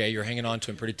him, okay? You're hanging on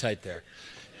to him pretty tight there.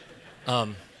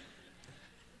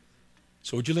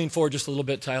 So would you lean forward just a little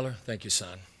bit, Tyler? Thank you,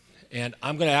 son. And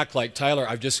I'm going to act like Tyler,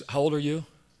 how old are you?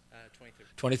 23.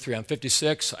 23. I'm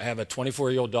 56. I have a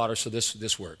 24-year-old daughter, so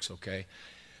this works, okay?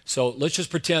 So let's just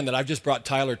pretend that I've just brought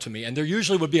Tyler to me. And there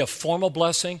usually would be a formal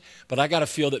blessing, but I got to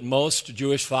feel that most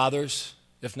Jewish fathers,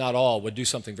 if not all, would do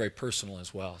something very personal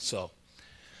as well. So,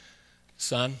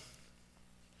 son,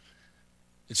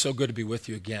 it's so good to be with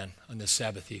you again on this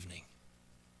Sabbath evening.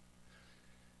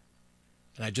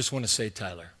 And I just want to say,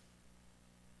 Tyler,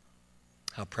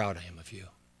 how proud I am of you.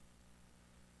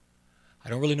 I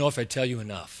don't really know if I tell you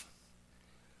enough,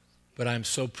 but I'm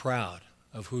so proud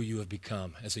of who you have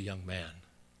become as a young man.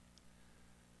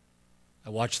 I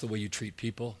watch the way you treat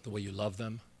people, the way you love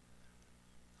them.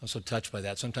 I'm so touched by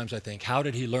that. Sometimes I think, how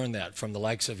did he learn that from the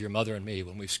likes of your mother and me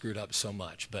when we've screwed up so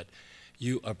much? But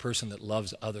you are a person that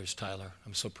loves others, Tyler.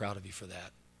 I'm so proud of you for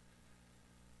that.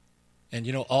 And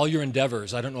you know, all your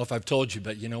endeavors, I don't know if I've told you,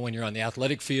 but you know, when you're on the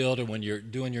athletic field or when you're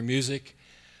doing your music,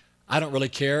 I don't really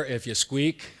care if you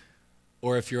squeak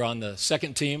or if you're on the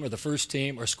second team or the first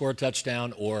team or score a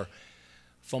touchdown or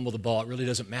fumble the ball. It really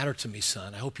doesn't matter to me,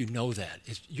 son. I hope you know that.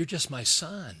 You're just my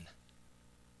son.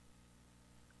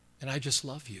 And I just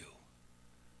love you.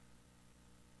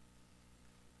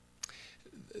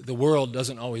 The world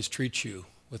doesn't always treat you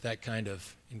with that kind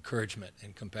of encouragement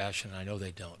and compassion. I know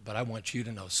they don't. But I want you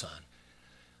to know, son,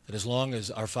 that as long as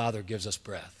our Father gives us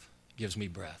breath, gives me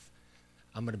breath,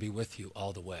 I'm going to be with you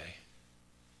all the way.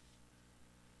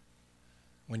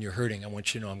 When you're hurting, I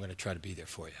want you to know I'm going to try to be there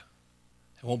for you.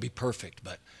 It won't be perfect,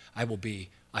 but I will be,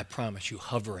 I promise you,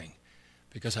 hovering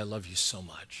because I love you so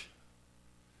much.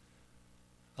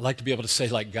 I'd like to be able to say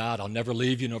like God, I'll never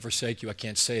leave you nor forsake you. I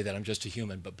can't say that. I'm just a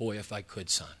human. But boy, if I could,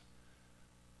 son,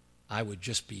 I would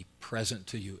just be present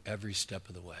to you every step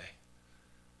of the way.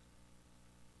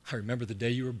 I remember the day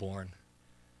you were born.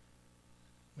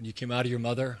 When you came out of your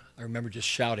mother, I remember just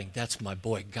shouting, that's my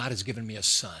boy. God has given me a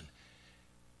son.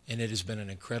 And it has been an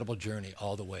incredible journey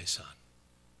all the way, son.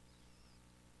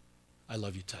 I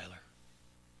love you, Tyler.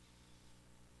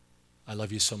 I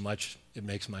love you so much, it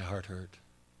makes my heart hurt.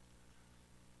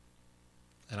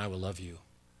 And I will love you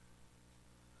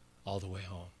all the way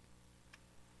home.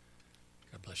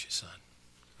 God bless you, son.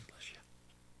 God bless you.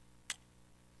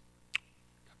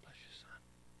 God bless you, son.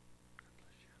 God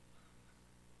bless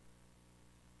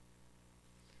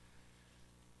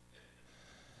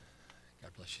you.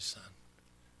 God bless you, son.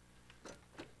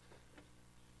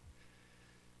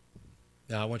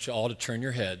 Now, I want you all to turn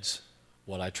your heads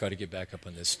while I try to get back up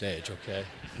on this stage, okay?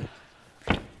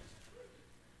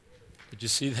 Did you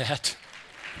see that?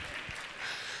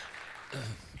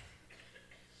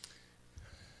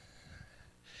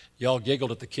 Y'all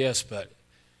giggled at the kiss, but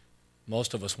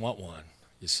most of us want one,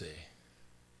 you see.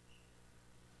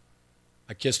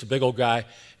 I kissed a big old guy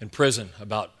in prison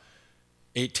about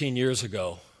 18 years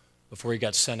ago before he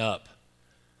got sent up.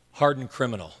 Hardened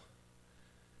criminal.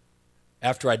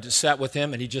 After I sat with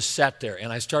him, and he just sat there,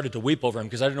 and I started to weep over him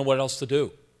because I didn't know what else to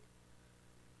do.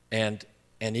 And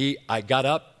I got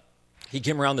up. He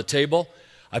came around the table.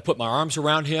 I put my arms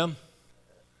around him.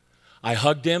 I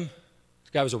hugged him.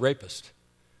 This guy was a rapist.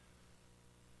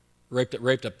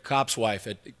 Raped a cop's wife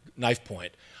at knife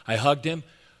point. I hugged him.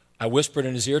 I whispered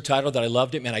in his ear, titled that I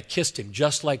loved him, and I kissed him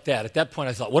just like that. At that point,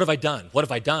 I thought, what have I done? What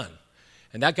have I done?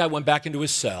 And that guy went back into his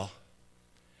cell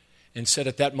and said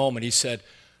at that moment, he said,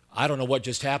 I don't know what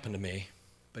just happened to me,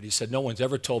 but he said, no one's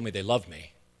ever told me they love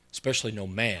me, especially no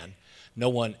man. No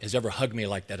one has ever hugged me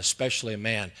like that, especially a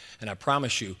man. And I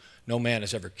promise you, no man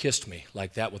has ever kissed me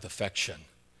like that with affection.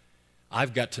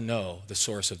 I've got to know the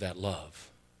source of that love.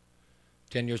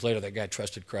 10 years later, that guy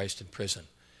trusted Christ in prison,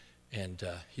 and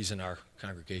he's in our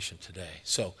congregation today.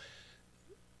 So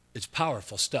it's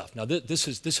powerful stuff. Now, this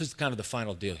is kind of the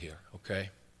final deal here, okay?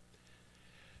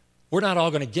 We're not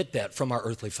all going to get that from our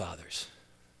earthly fathers.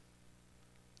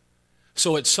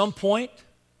 So at some point,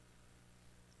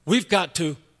 we've got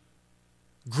to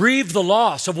grieve the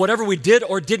loss of whatever we did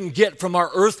or didn't get from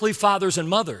our earthly fathers and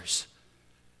mothers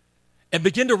and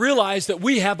begin to realize that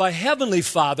we have a heavenly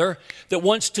Father that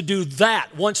wants to do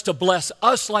that, wants to bless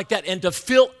us like that and to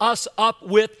fill us up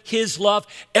with His love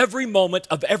every moment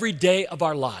of every day of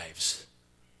our lives.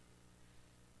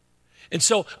 And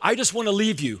so I just want to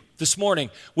leave you this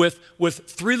morning with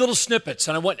three little snippets.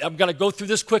 And I'm going to go through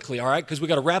this quickly, all right, because we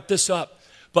got to wrap this up.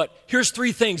 But here's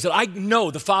three things that I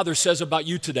know the Father says about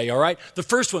you today, all right? The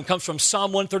first one comes from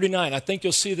Psalm 139. I think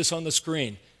you'll see this on the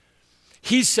screen.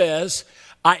 He says,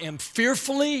 I am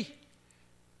fearfully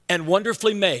and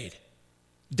wonderfully made.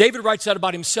 David writes that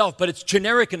about himself, but it's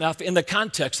generic enough in the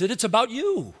context that it's about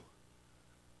you.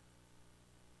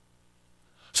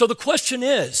 So the question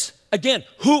is, again,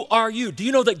 who are you? Do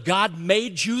you know that God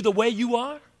made you the way you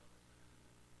are?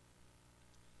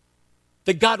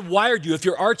 That God wired you. If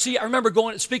you're artsy, I remember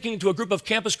speaking to a group of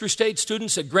Campus Crusade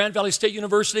students at Grand Valley State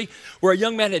University where a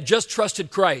young man had just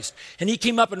trusted Christ. And he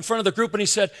came up in front of the group and he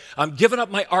said, I'm giving up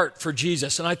my art for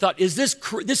Jesus. And I thought,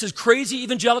 this is crazy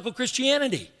evangelical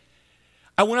Christianity.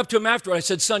 I went up to him after. I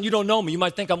said, son, you don't know me. You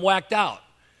might think I'm whacked out.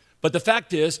 But the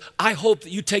fact is, I hope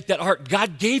that you take that art.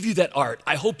 God gave you that art.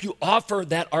 I hope you offer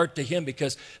that art to him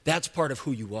because that's part of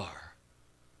who you are.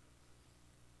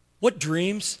 What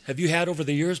dreams have you had over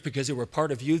the years because they were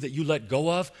part of you that you let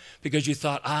go of because you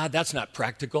thought, that's not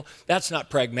practical, that's not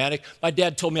pragmatic. My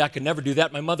dad told me I could never do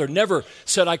that. My mother never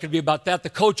said I could be about that. The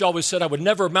coach always said I would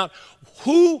never amount.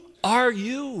 Who are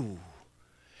you?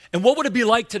 And what would it be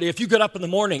like today if you got up in the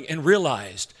morning and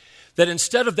realized that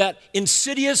instead of that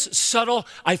insidious, subtle,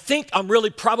 I think I'm really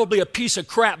probably a piece of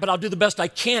crap, but I'll do the best I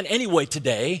can anyway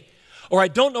today, or I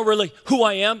don't know really who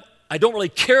I am, I don't really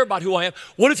care about who I am.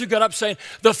 What if you got up saying,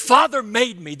 the Father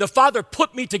made me, the Father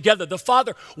put me together, the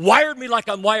Father wired me like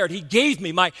I'm wired, He gave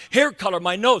me my hair color,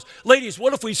 my nose. Ladies,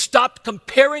 what if we stopped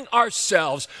comparing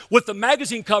ourselves with the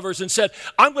magazine covers and said,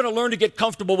 I'm going to learn to get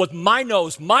comfortable with my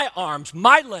nose, my arms,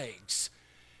 my legs,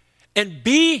 and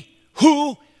be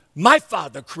who my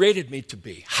Father created me to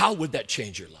be? How would that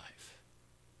change your life?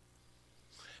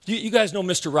 You guys know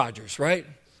Mr. Rogers, right?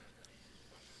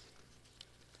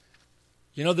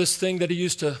 You know this thing that he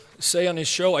used to say on his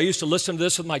show? I used to listen to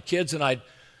this with my kids, and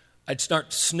I'd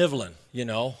start sniveling,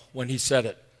 when he said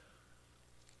it.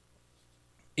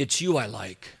 It's you I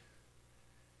like.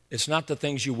 It's not the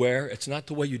things you wear. It's not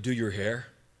the way you do your hair.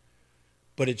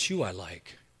 But it's you I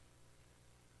like.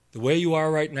 The way you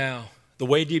are right now, the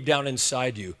way deep down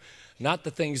inside you, not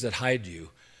the things that hide you,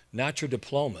 not your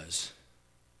diplomas.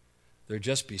 They're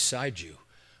just beside you.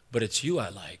 But it's you I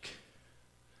like.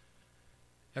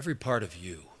 Every part of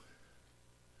you.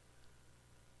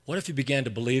 What if you began to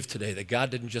believe today that God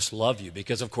didn't just love you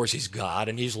because, of course, He's God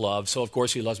and He's love, so of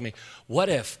course He loves me. What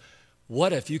if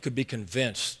you could be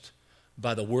convinced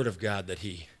by the Word of God that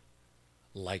He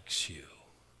likes you?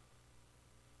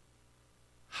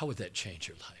 How would that change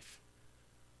your life?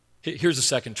 Here's the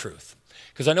second truth,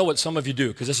 because I know what some of you do,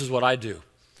 because this is what I do.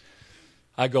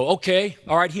 I go, okay,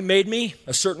 all right, He made me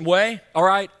a certain way. All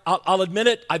right, I'll admit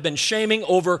it. I've been shaming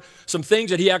over some things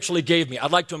that He actually gave me.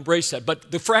 I'd like to embrace that.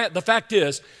 But the fact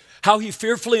is, how He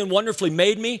fearfully and wonderfully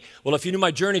made me, well, if you knew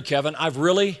my journey, Kevin, I've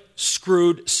really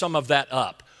screwed some of that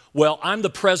up. Well, I'm the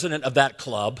president of that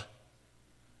club.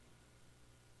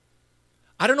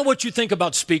 I don't know what you think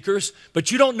about speakers,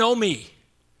 but you don't know me.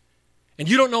 And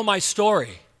you don't know my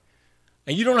story.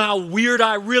 And you don't know how weird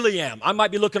I really am. I might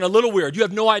be looking a little weird. You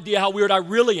have no idea how weird I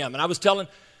really am. And I was telling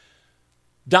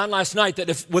Don last night that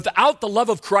if without the love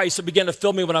of Christ that began to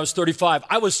fill me when I was 35,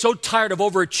 I was so tired of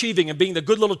overachieving and being the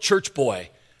good little church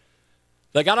boy.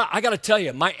 I got to tell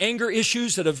you, my anger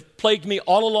issues that have plagued me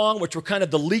all along, which were kind of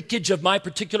the leakage of my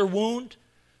particular wound,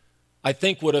 I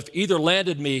think would have either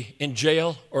landed me in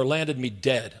jail or landed me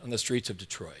dead on the streets of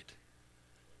Detroit.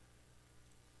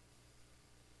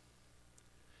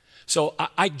 So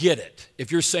I get it.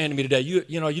 If you're saying to me today,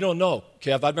 you don't know,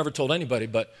 Kev, I've never told anybody,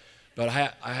 but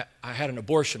I had an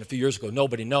abortion a few years ago.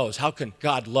 Nobody knows. How can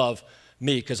God love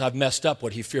me because I've messed up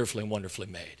what He fearfully and wonderfully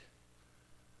made?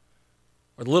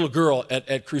 Or the little girl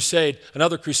at Crusade,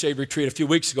 another Crusade retreat a few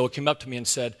weeks ago, came up to me and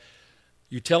said,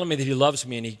 you're telling me that He loves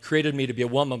me and He created me to be a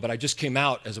woman, but I just came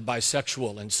out as a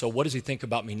bisexual, and so what does He think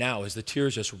about me now? As the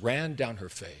tears just ran down her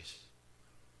face.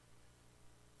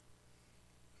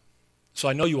 So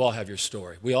I know you all have your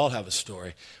story. We all have a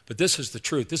story. But this is the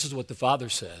truth. This is what the Father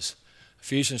says.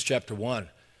 Ephesians chapter 1.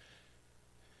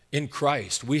 In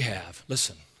Christ we have,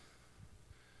 listen,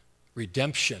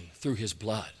 redemption through His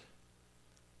blood.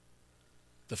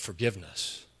 The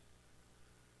forgiveness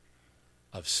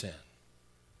of sin.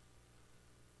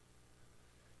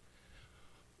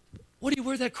 What do you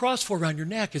wear that cross for around your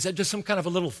neck? Is that just some kind of a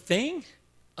little thing?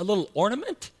 A little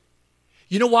ornament?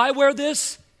 You know why I wear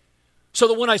this? So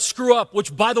that when I screw up,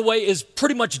 which by the way is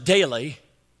pretty much daily,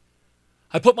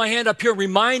 I put my hand up here and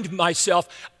remind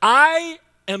myself, I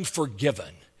am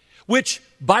forgiven. Which,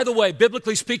 by the way,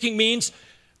 biblically speaking means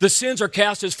the sins are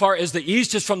cast as far as the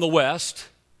east is from the west.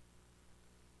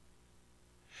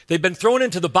 They've been thrown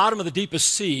into the bottom of the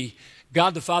deepest sea.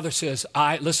 God the Father says,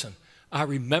 I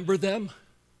remember them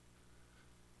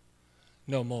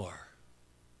no more.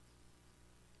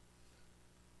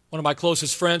 One of my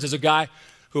closest friends is a guy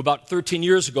who about 13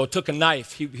 years ago took a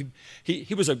knife.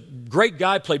 He was a great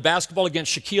guy, played basketball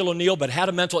against Shaquille O'Neal, but had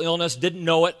a mental illness, didn't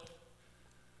know it.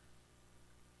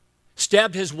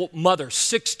 Stabbed his mother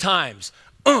 6 times.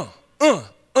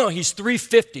 He's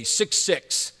 350,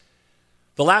 6'6".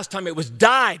 The last time it was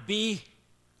die, B.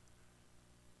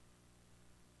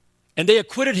 And they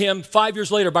acquitted him 5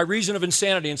 years later by reason of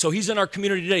insanity. And so he's in our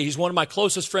community today. He's one of my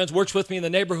closest friends, works with me in the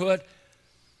neighborhood.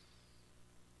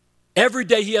 Every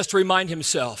day he has to remind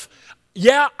himself,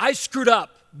 yeah, I screwed up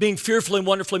being fearfully and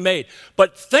wonderfully made,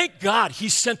 but thank God he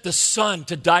sent the Son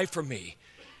to die for me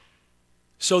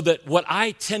so that what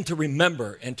I tend to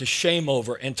remember and to shame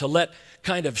over and to let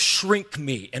kind of shrink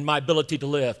me and my ability to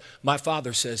live, my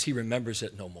Father says he remembers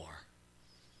it no more.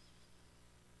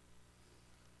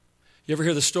 You ever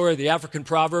hear the story of the African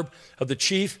proverb of the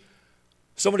chief?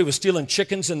 Somebody was stealing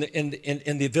chickens in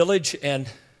the village, and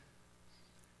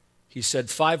he said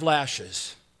 5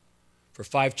 lashes for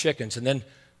 5 chickens, and then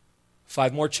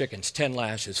 5 more chickens, 10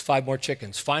 lashes, 5 more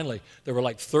chickens. Finally, there were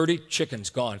like 30 chickens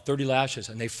gone, 30 lashes,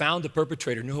 and they found the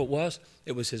perpetrator. Knew who it was?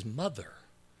 It was his mother.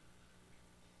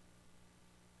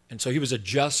 And so he was a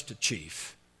just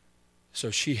chief.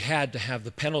 So she had to have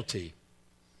the penalty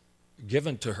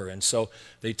given to her. And so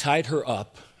they tied her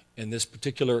up in this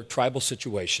particular tribal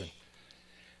situation,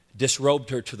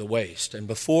 disrobed her to the waist. And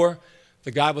before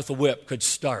the guy with the whip could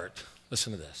start,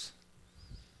 listen to this,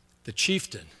 the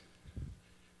chieftain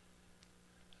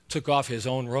took off his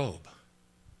own robe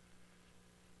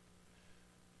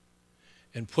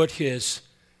and put his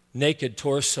naked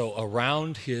torso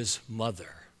around his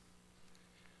mother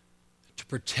to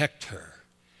protect her.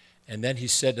 And then he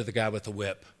said to the guy with the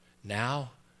whip,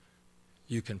 now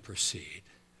you can proceed.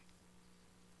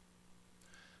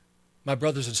 My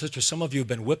brothers and sisters, some of you have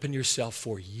been whipping yourself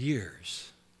for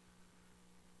years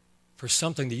for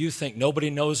something that you think nobody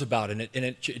knows about, and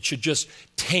it should just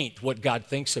taint what God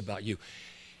thinks about you.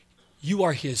 You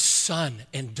are his son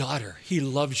and daughter. He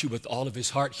loves you with all of his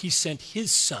heart. He sent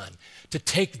his Son to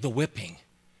take the whipping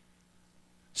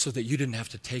so that you didn't have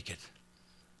to take it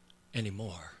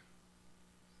anymore.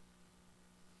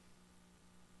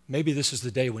 Maybe this is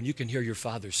the day when you can hear your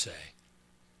Father say,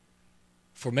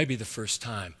 for maybe the first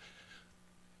time,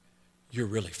 you're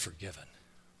really forgiven.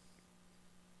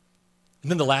 And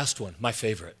then the last one, my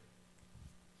favorite.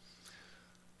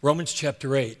 Romans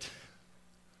chapter 8.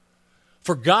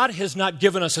 For God has not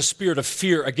given us a spirit of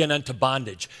fear again unto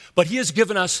bondage, but he has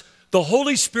given us the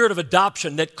Holy Spirit of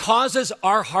adoption that causes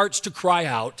our hearts to cry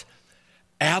out,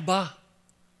 Abba,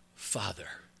 Father.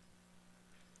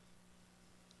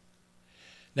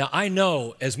 Now I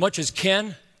know as much as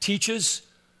Ken teaches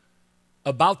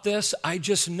about this, I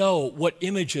just know what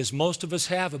images most of us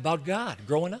have about God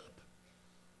growing up.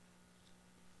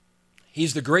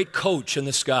 He's the great coach in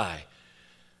the sky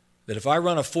that if I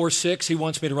run a 4.6, he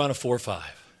wants me to run a 4.5.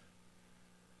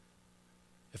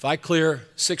 If I clear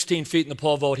 16 feet in the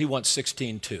pole vault, he wants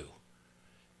 16.2.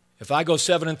 If I go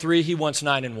 7-3, he wants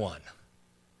 9-1.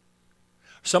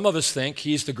 Some of us think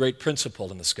he's the great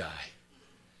principal in the sky.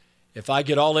 If I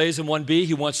get all A's and 1 B,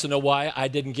 he wants to know why I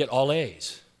didn't get all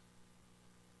A's.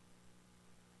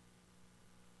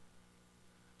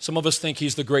 Some of us think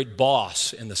he's the great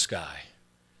boss in the sky.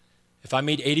 If I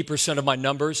meet 80% of my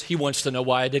numbers, he wants to know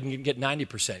why I didn't get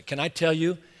 90%. Can I tell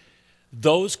you,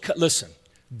 those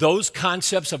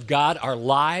concepts of God are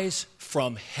lies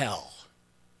from hell.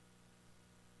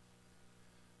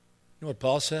 You know what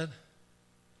Paul said?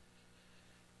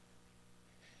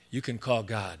 You can call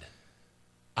God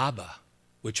Abba,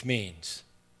 which means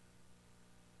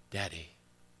daddy.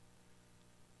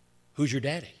 Who's your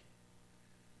daddy?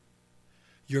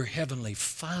 Your heavenly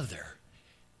Father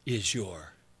is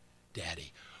your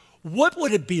daddy. What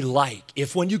would it be like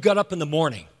if when you got up in the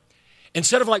morning,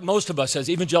 instead of like most of us as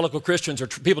evangelical Christians or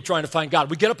people trying to find God,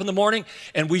 we get up in the morning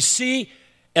and we see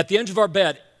at the edge of our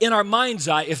bed, in our mind's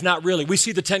eye, if not really, we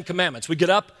see the 10 Commandments. We get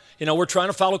up, we're trying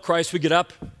to follow Christ. We get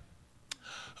up,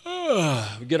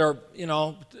 we get our,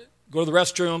 go to the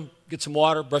restroom, get some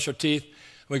water, brush our teeth.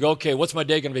 And we go, okay, what's my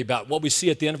day going to be about? What we see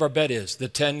at the end of our bed is the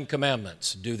 10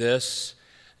 Commandments. Do this,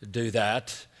 do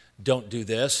that, don't do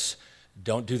this,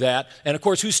 don't do that. And of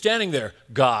course, who's standing there?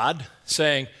 God,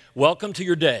 saying, welcome to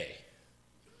your day.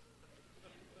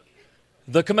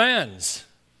 The commands.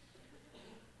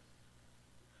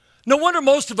 No wonder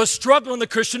most of us struggle in the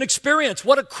Christian experience.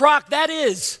 What a crock that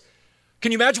is.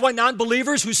 Can you imagine why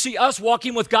non-believers who see us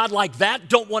walking with God like that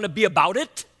don't want to be about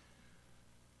it?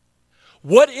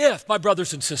 What if, my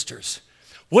brothers and sisters,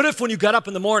 what if when you got up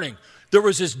in the morning, there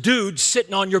was this dude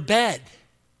sitting on your bed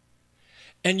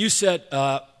and you said,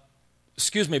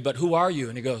 excuse me, but who are you?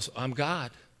 And he goes, I'm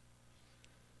God.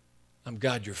 I'm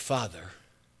God your Father.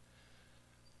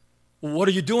 What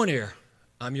are you doing here?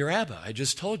 I'm your Abba. I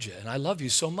just told you, and I love you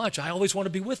so much. I always want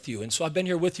to be with you, and so I've been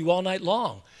here with you all night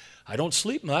long. I don't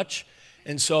sleep much,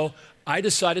 and so I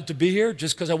decided to be here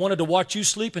just because I wanted to watch you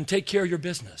sleep and take care of your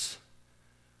business,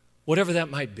 whatever that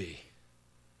might be.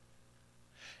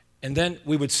 And then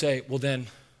we would say, well, then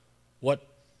what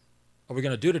are we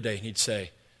going to do today? And he'd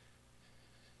say,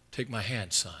 take my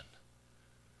hand, son.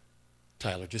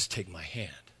 Tyler, just take my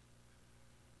hand.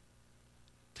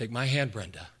 Take my hand,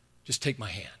 Brenda. Just take my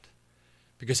hand.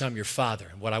 Because I'm your father,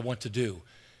 and what I want to do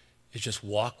is just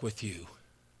walk with you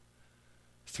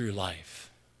through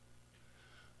life.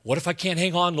 What if I can't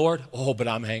hang on, Lord? Oh, but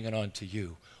I'm hanging on to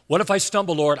you. What if I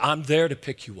stumble, Lord? I'm there to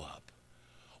pick you up.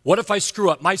 What if I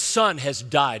screw up? My son has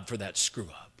died for that screw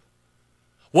up.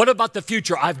 What about the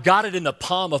future? I've got it in the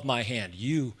palm of my hand.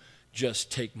 You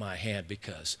just take my hand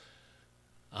because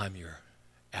I'm your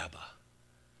Abba.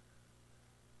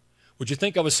 Would you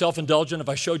think I was self-indulgent if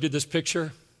I showed you this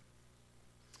picture?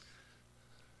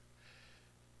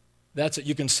 That's it.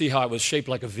 You can see how I was shaped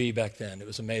like a V back then. It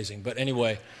was amazing. But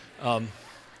anyway,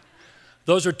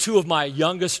 those are two of my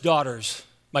youngest daughters.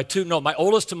 My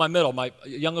oldest and my middle. My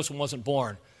youngest one wasn't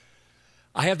born.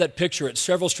 I have that picture at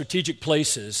several strategic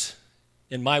places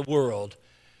in my world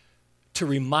to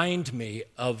remind me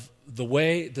of the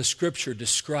way the Scripture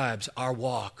describes our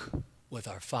walk with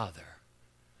our Father.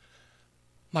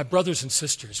 My brothers and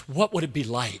sisters, what would it be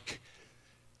like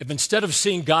if instead of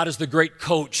seeing God as the great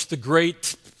coach, the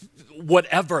great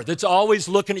whatever that's always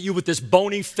looking at you with this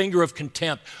bony finger of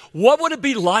contempt, what would it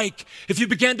be like if you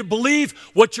began to believe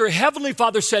what your heavenly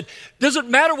Father said? Doesn't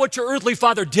matter what your earthly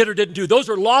father did or didn't do. Those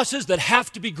are losses that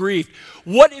have to be grieved.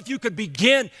 What if you could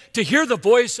begin to hear the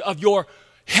voice of your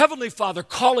heavenly Father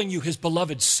calling you his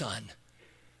beloved son,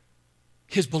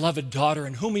 his beloved daughter,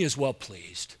 in whom he is well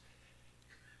pleased?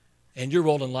 And your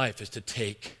role in life is to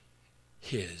take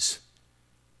his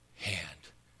hand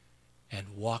and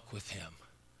walk with him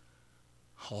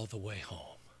all the way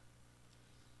home.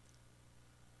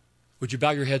 Would you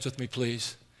bow your heads with me,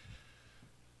 please?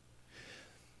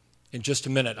 In just a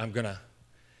minute, I'm going to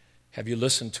have you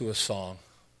listen to a song.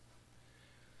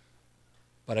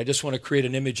 But I just want to create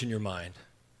an image in your mind.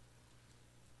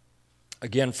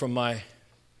 Again, from my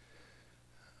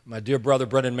dear brother,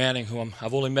 Brendan Manning, whom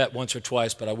I've only met once or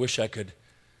twice, but I wish I could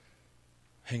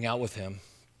hang out with him.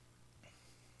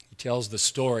 He tells the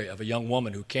story of a young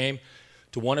woman who came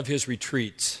to one of his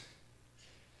retreats,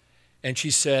 and she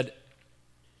said,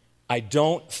 I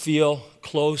don't feel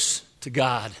close to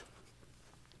God.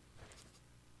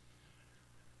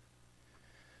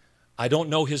 I don't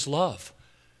know his love.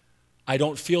 I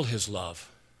don't feel his love.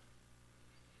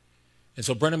 And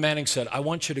so Brendan Manning said, I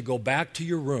want you to go back to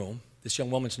your room. This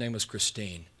young woman's name was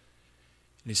Christine.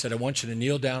 And he said, I want you to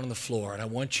kneel down on the floor, and I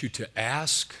want you to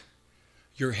ask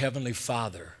your heavenly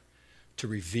Father to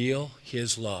reveal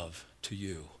his love to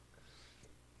you.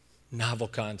 Novel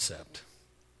concept.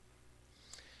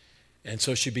 And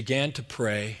so she began to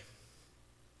pray,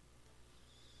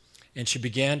 and she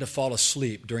began to fall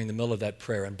asleep during the middle of that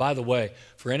prayer. And by the way,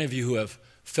 for any of you who have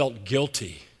felt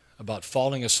guilty about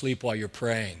falling asleep while you're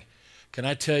praying, can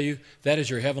I tell you, that is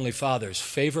your heavenly Father's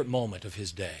favorite moment of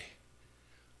his day,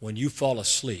 when you fall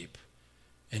asleep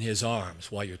in his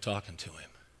arms while you're talking to him.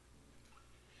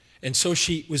 And so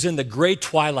she was in the gray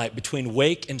twilight between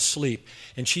wake and sleep.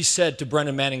 And she said to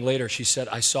Brendan Manning later, she said,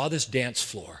 I saw this dance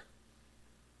floor.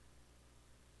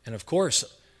 And of course,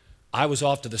 I was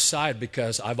off to the side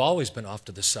because I've always been off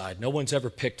to the side. No one's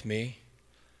ever picked me.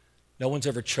 No one's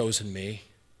ever chosen me.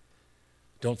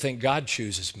 Don't think God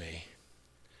chooses me.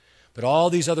 But all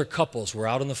these other couples were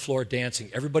out on the floor dancing.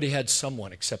 Everybody had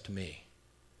someone except me.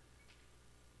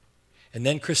 And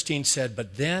then Christine said,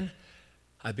 but then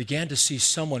I began to see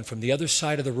someone from the other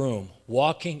side of the room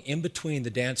walking in between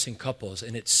the dancing couples,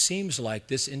 and it seems like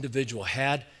this individual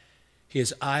had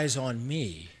his eyes on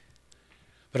me.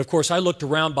 But of course, I looked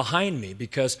around behind me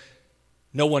because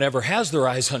no one ever has their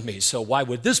eyes on me, so why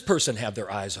would this person have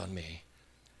their eyes on me?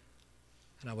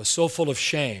 And I was so full of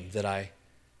shame that I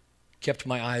kept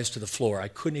my eyes to the floor. I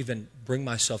couldn't even bring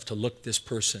myself to look this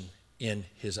person in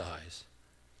his eyes.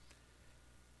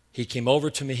 He came over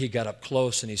to me, he got up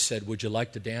close, and he said, would you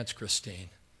like to dance, Christine?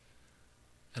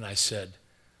 And I said,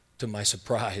 to my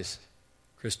surprise,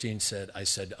 Christine said, I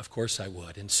said, of course I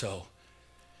would. And so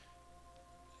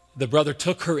the brother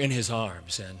took her in his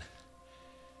arms, and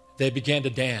they began to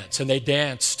dance, and they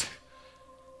danced,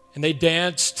 and they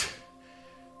danced,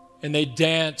 and they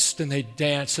danced, and they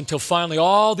danced, until finally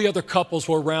all the other couples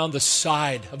were around the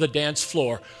side of the dance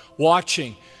floor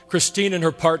watching Christine and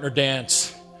her partner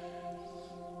dance.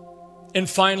 And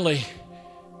finally,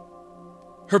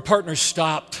 her partner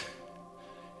stopped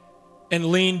and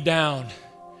leaned down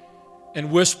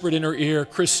and whispered in her ear,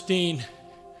 "Christine,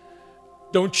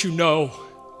 don't you know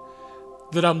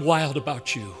that I'm wild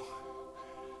about you?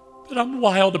 That I'm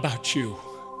wild about you.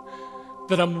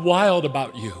 That I'm wild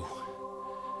about you."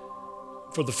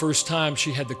 For the first time,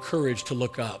 she had the courage to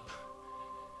look up,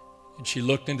 and she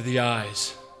looked into the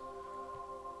eyes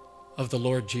of the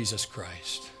Lord Jesus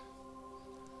Christ.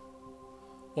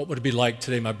 What would it be like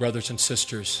today, my brothers and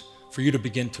sisters, for you to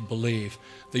begin to believe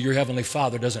that your Heavenly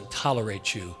Father doesn't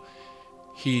tolerate you?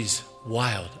 He's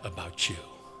wild about you.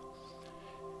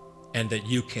 And that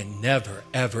you can never,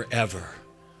 ever, ever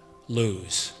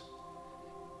lose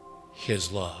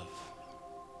His love.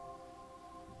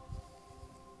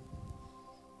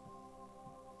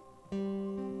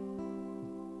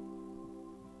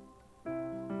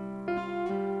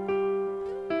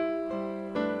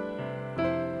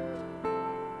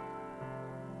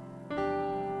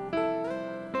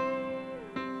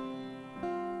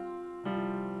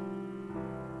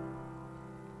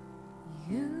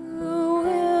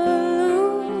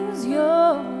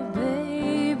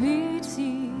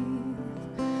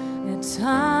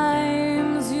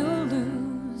 Times you'll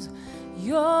lose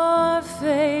your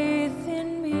faith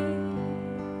in me.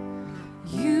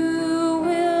 You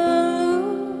will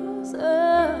lose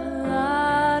a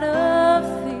lot of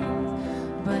things,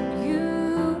 but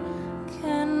you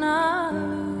cannot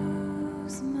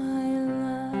lose my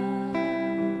love.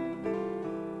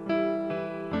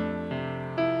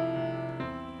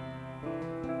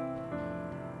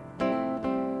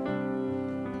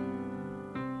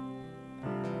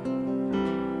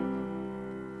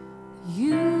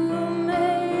 You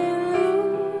may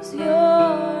lose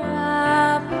your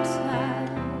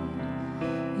appetite,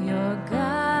 your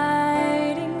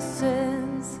guiding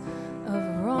sense of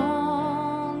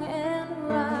wrong and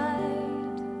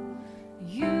right.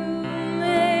 You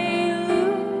may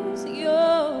lose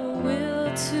your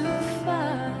will to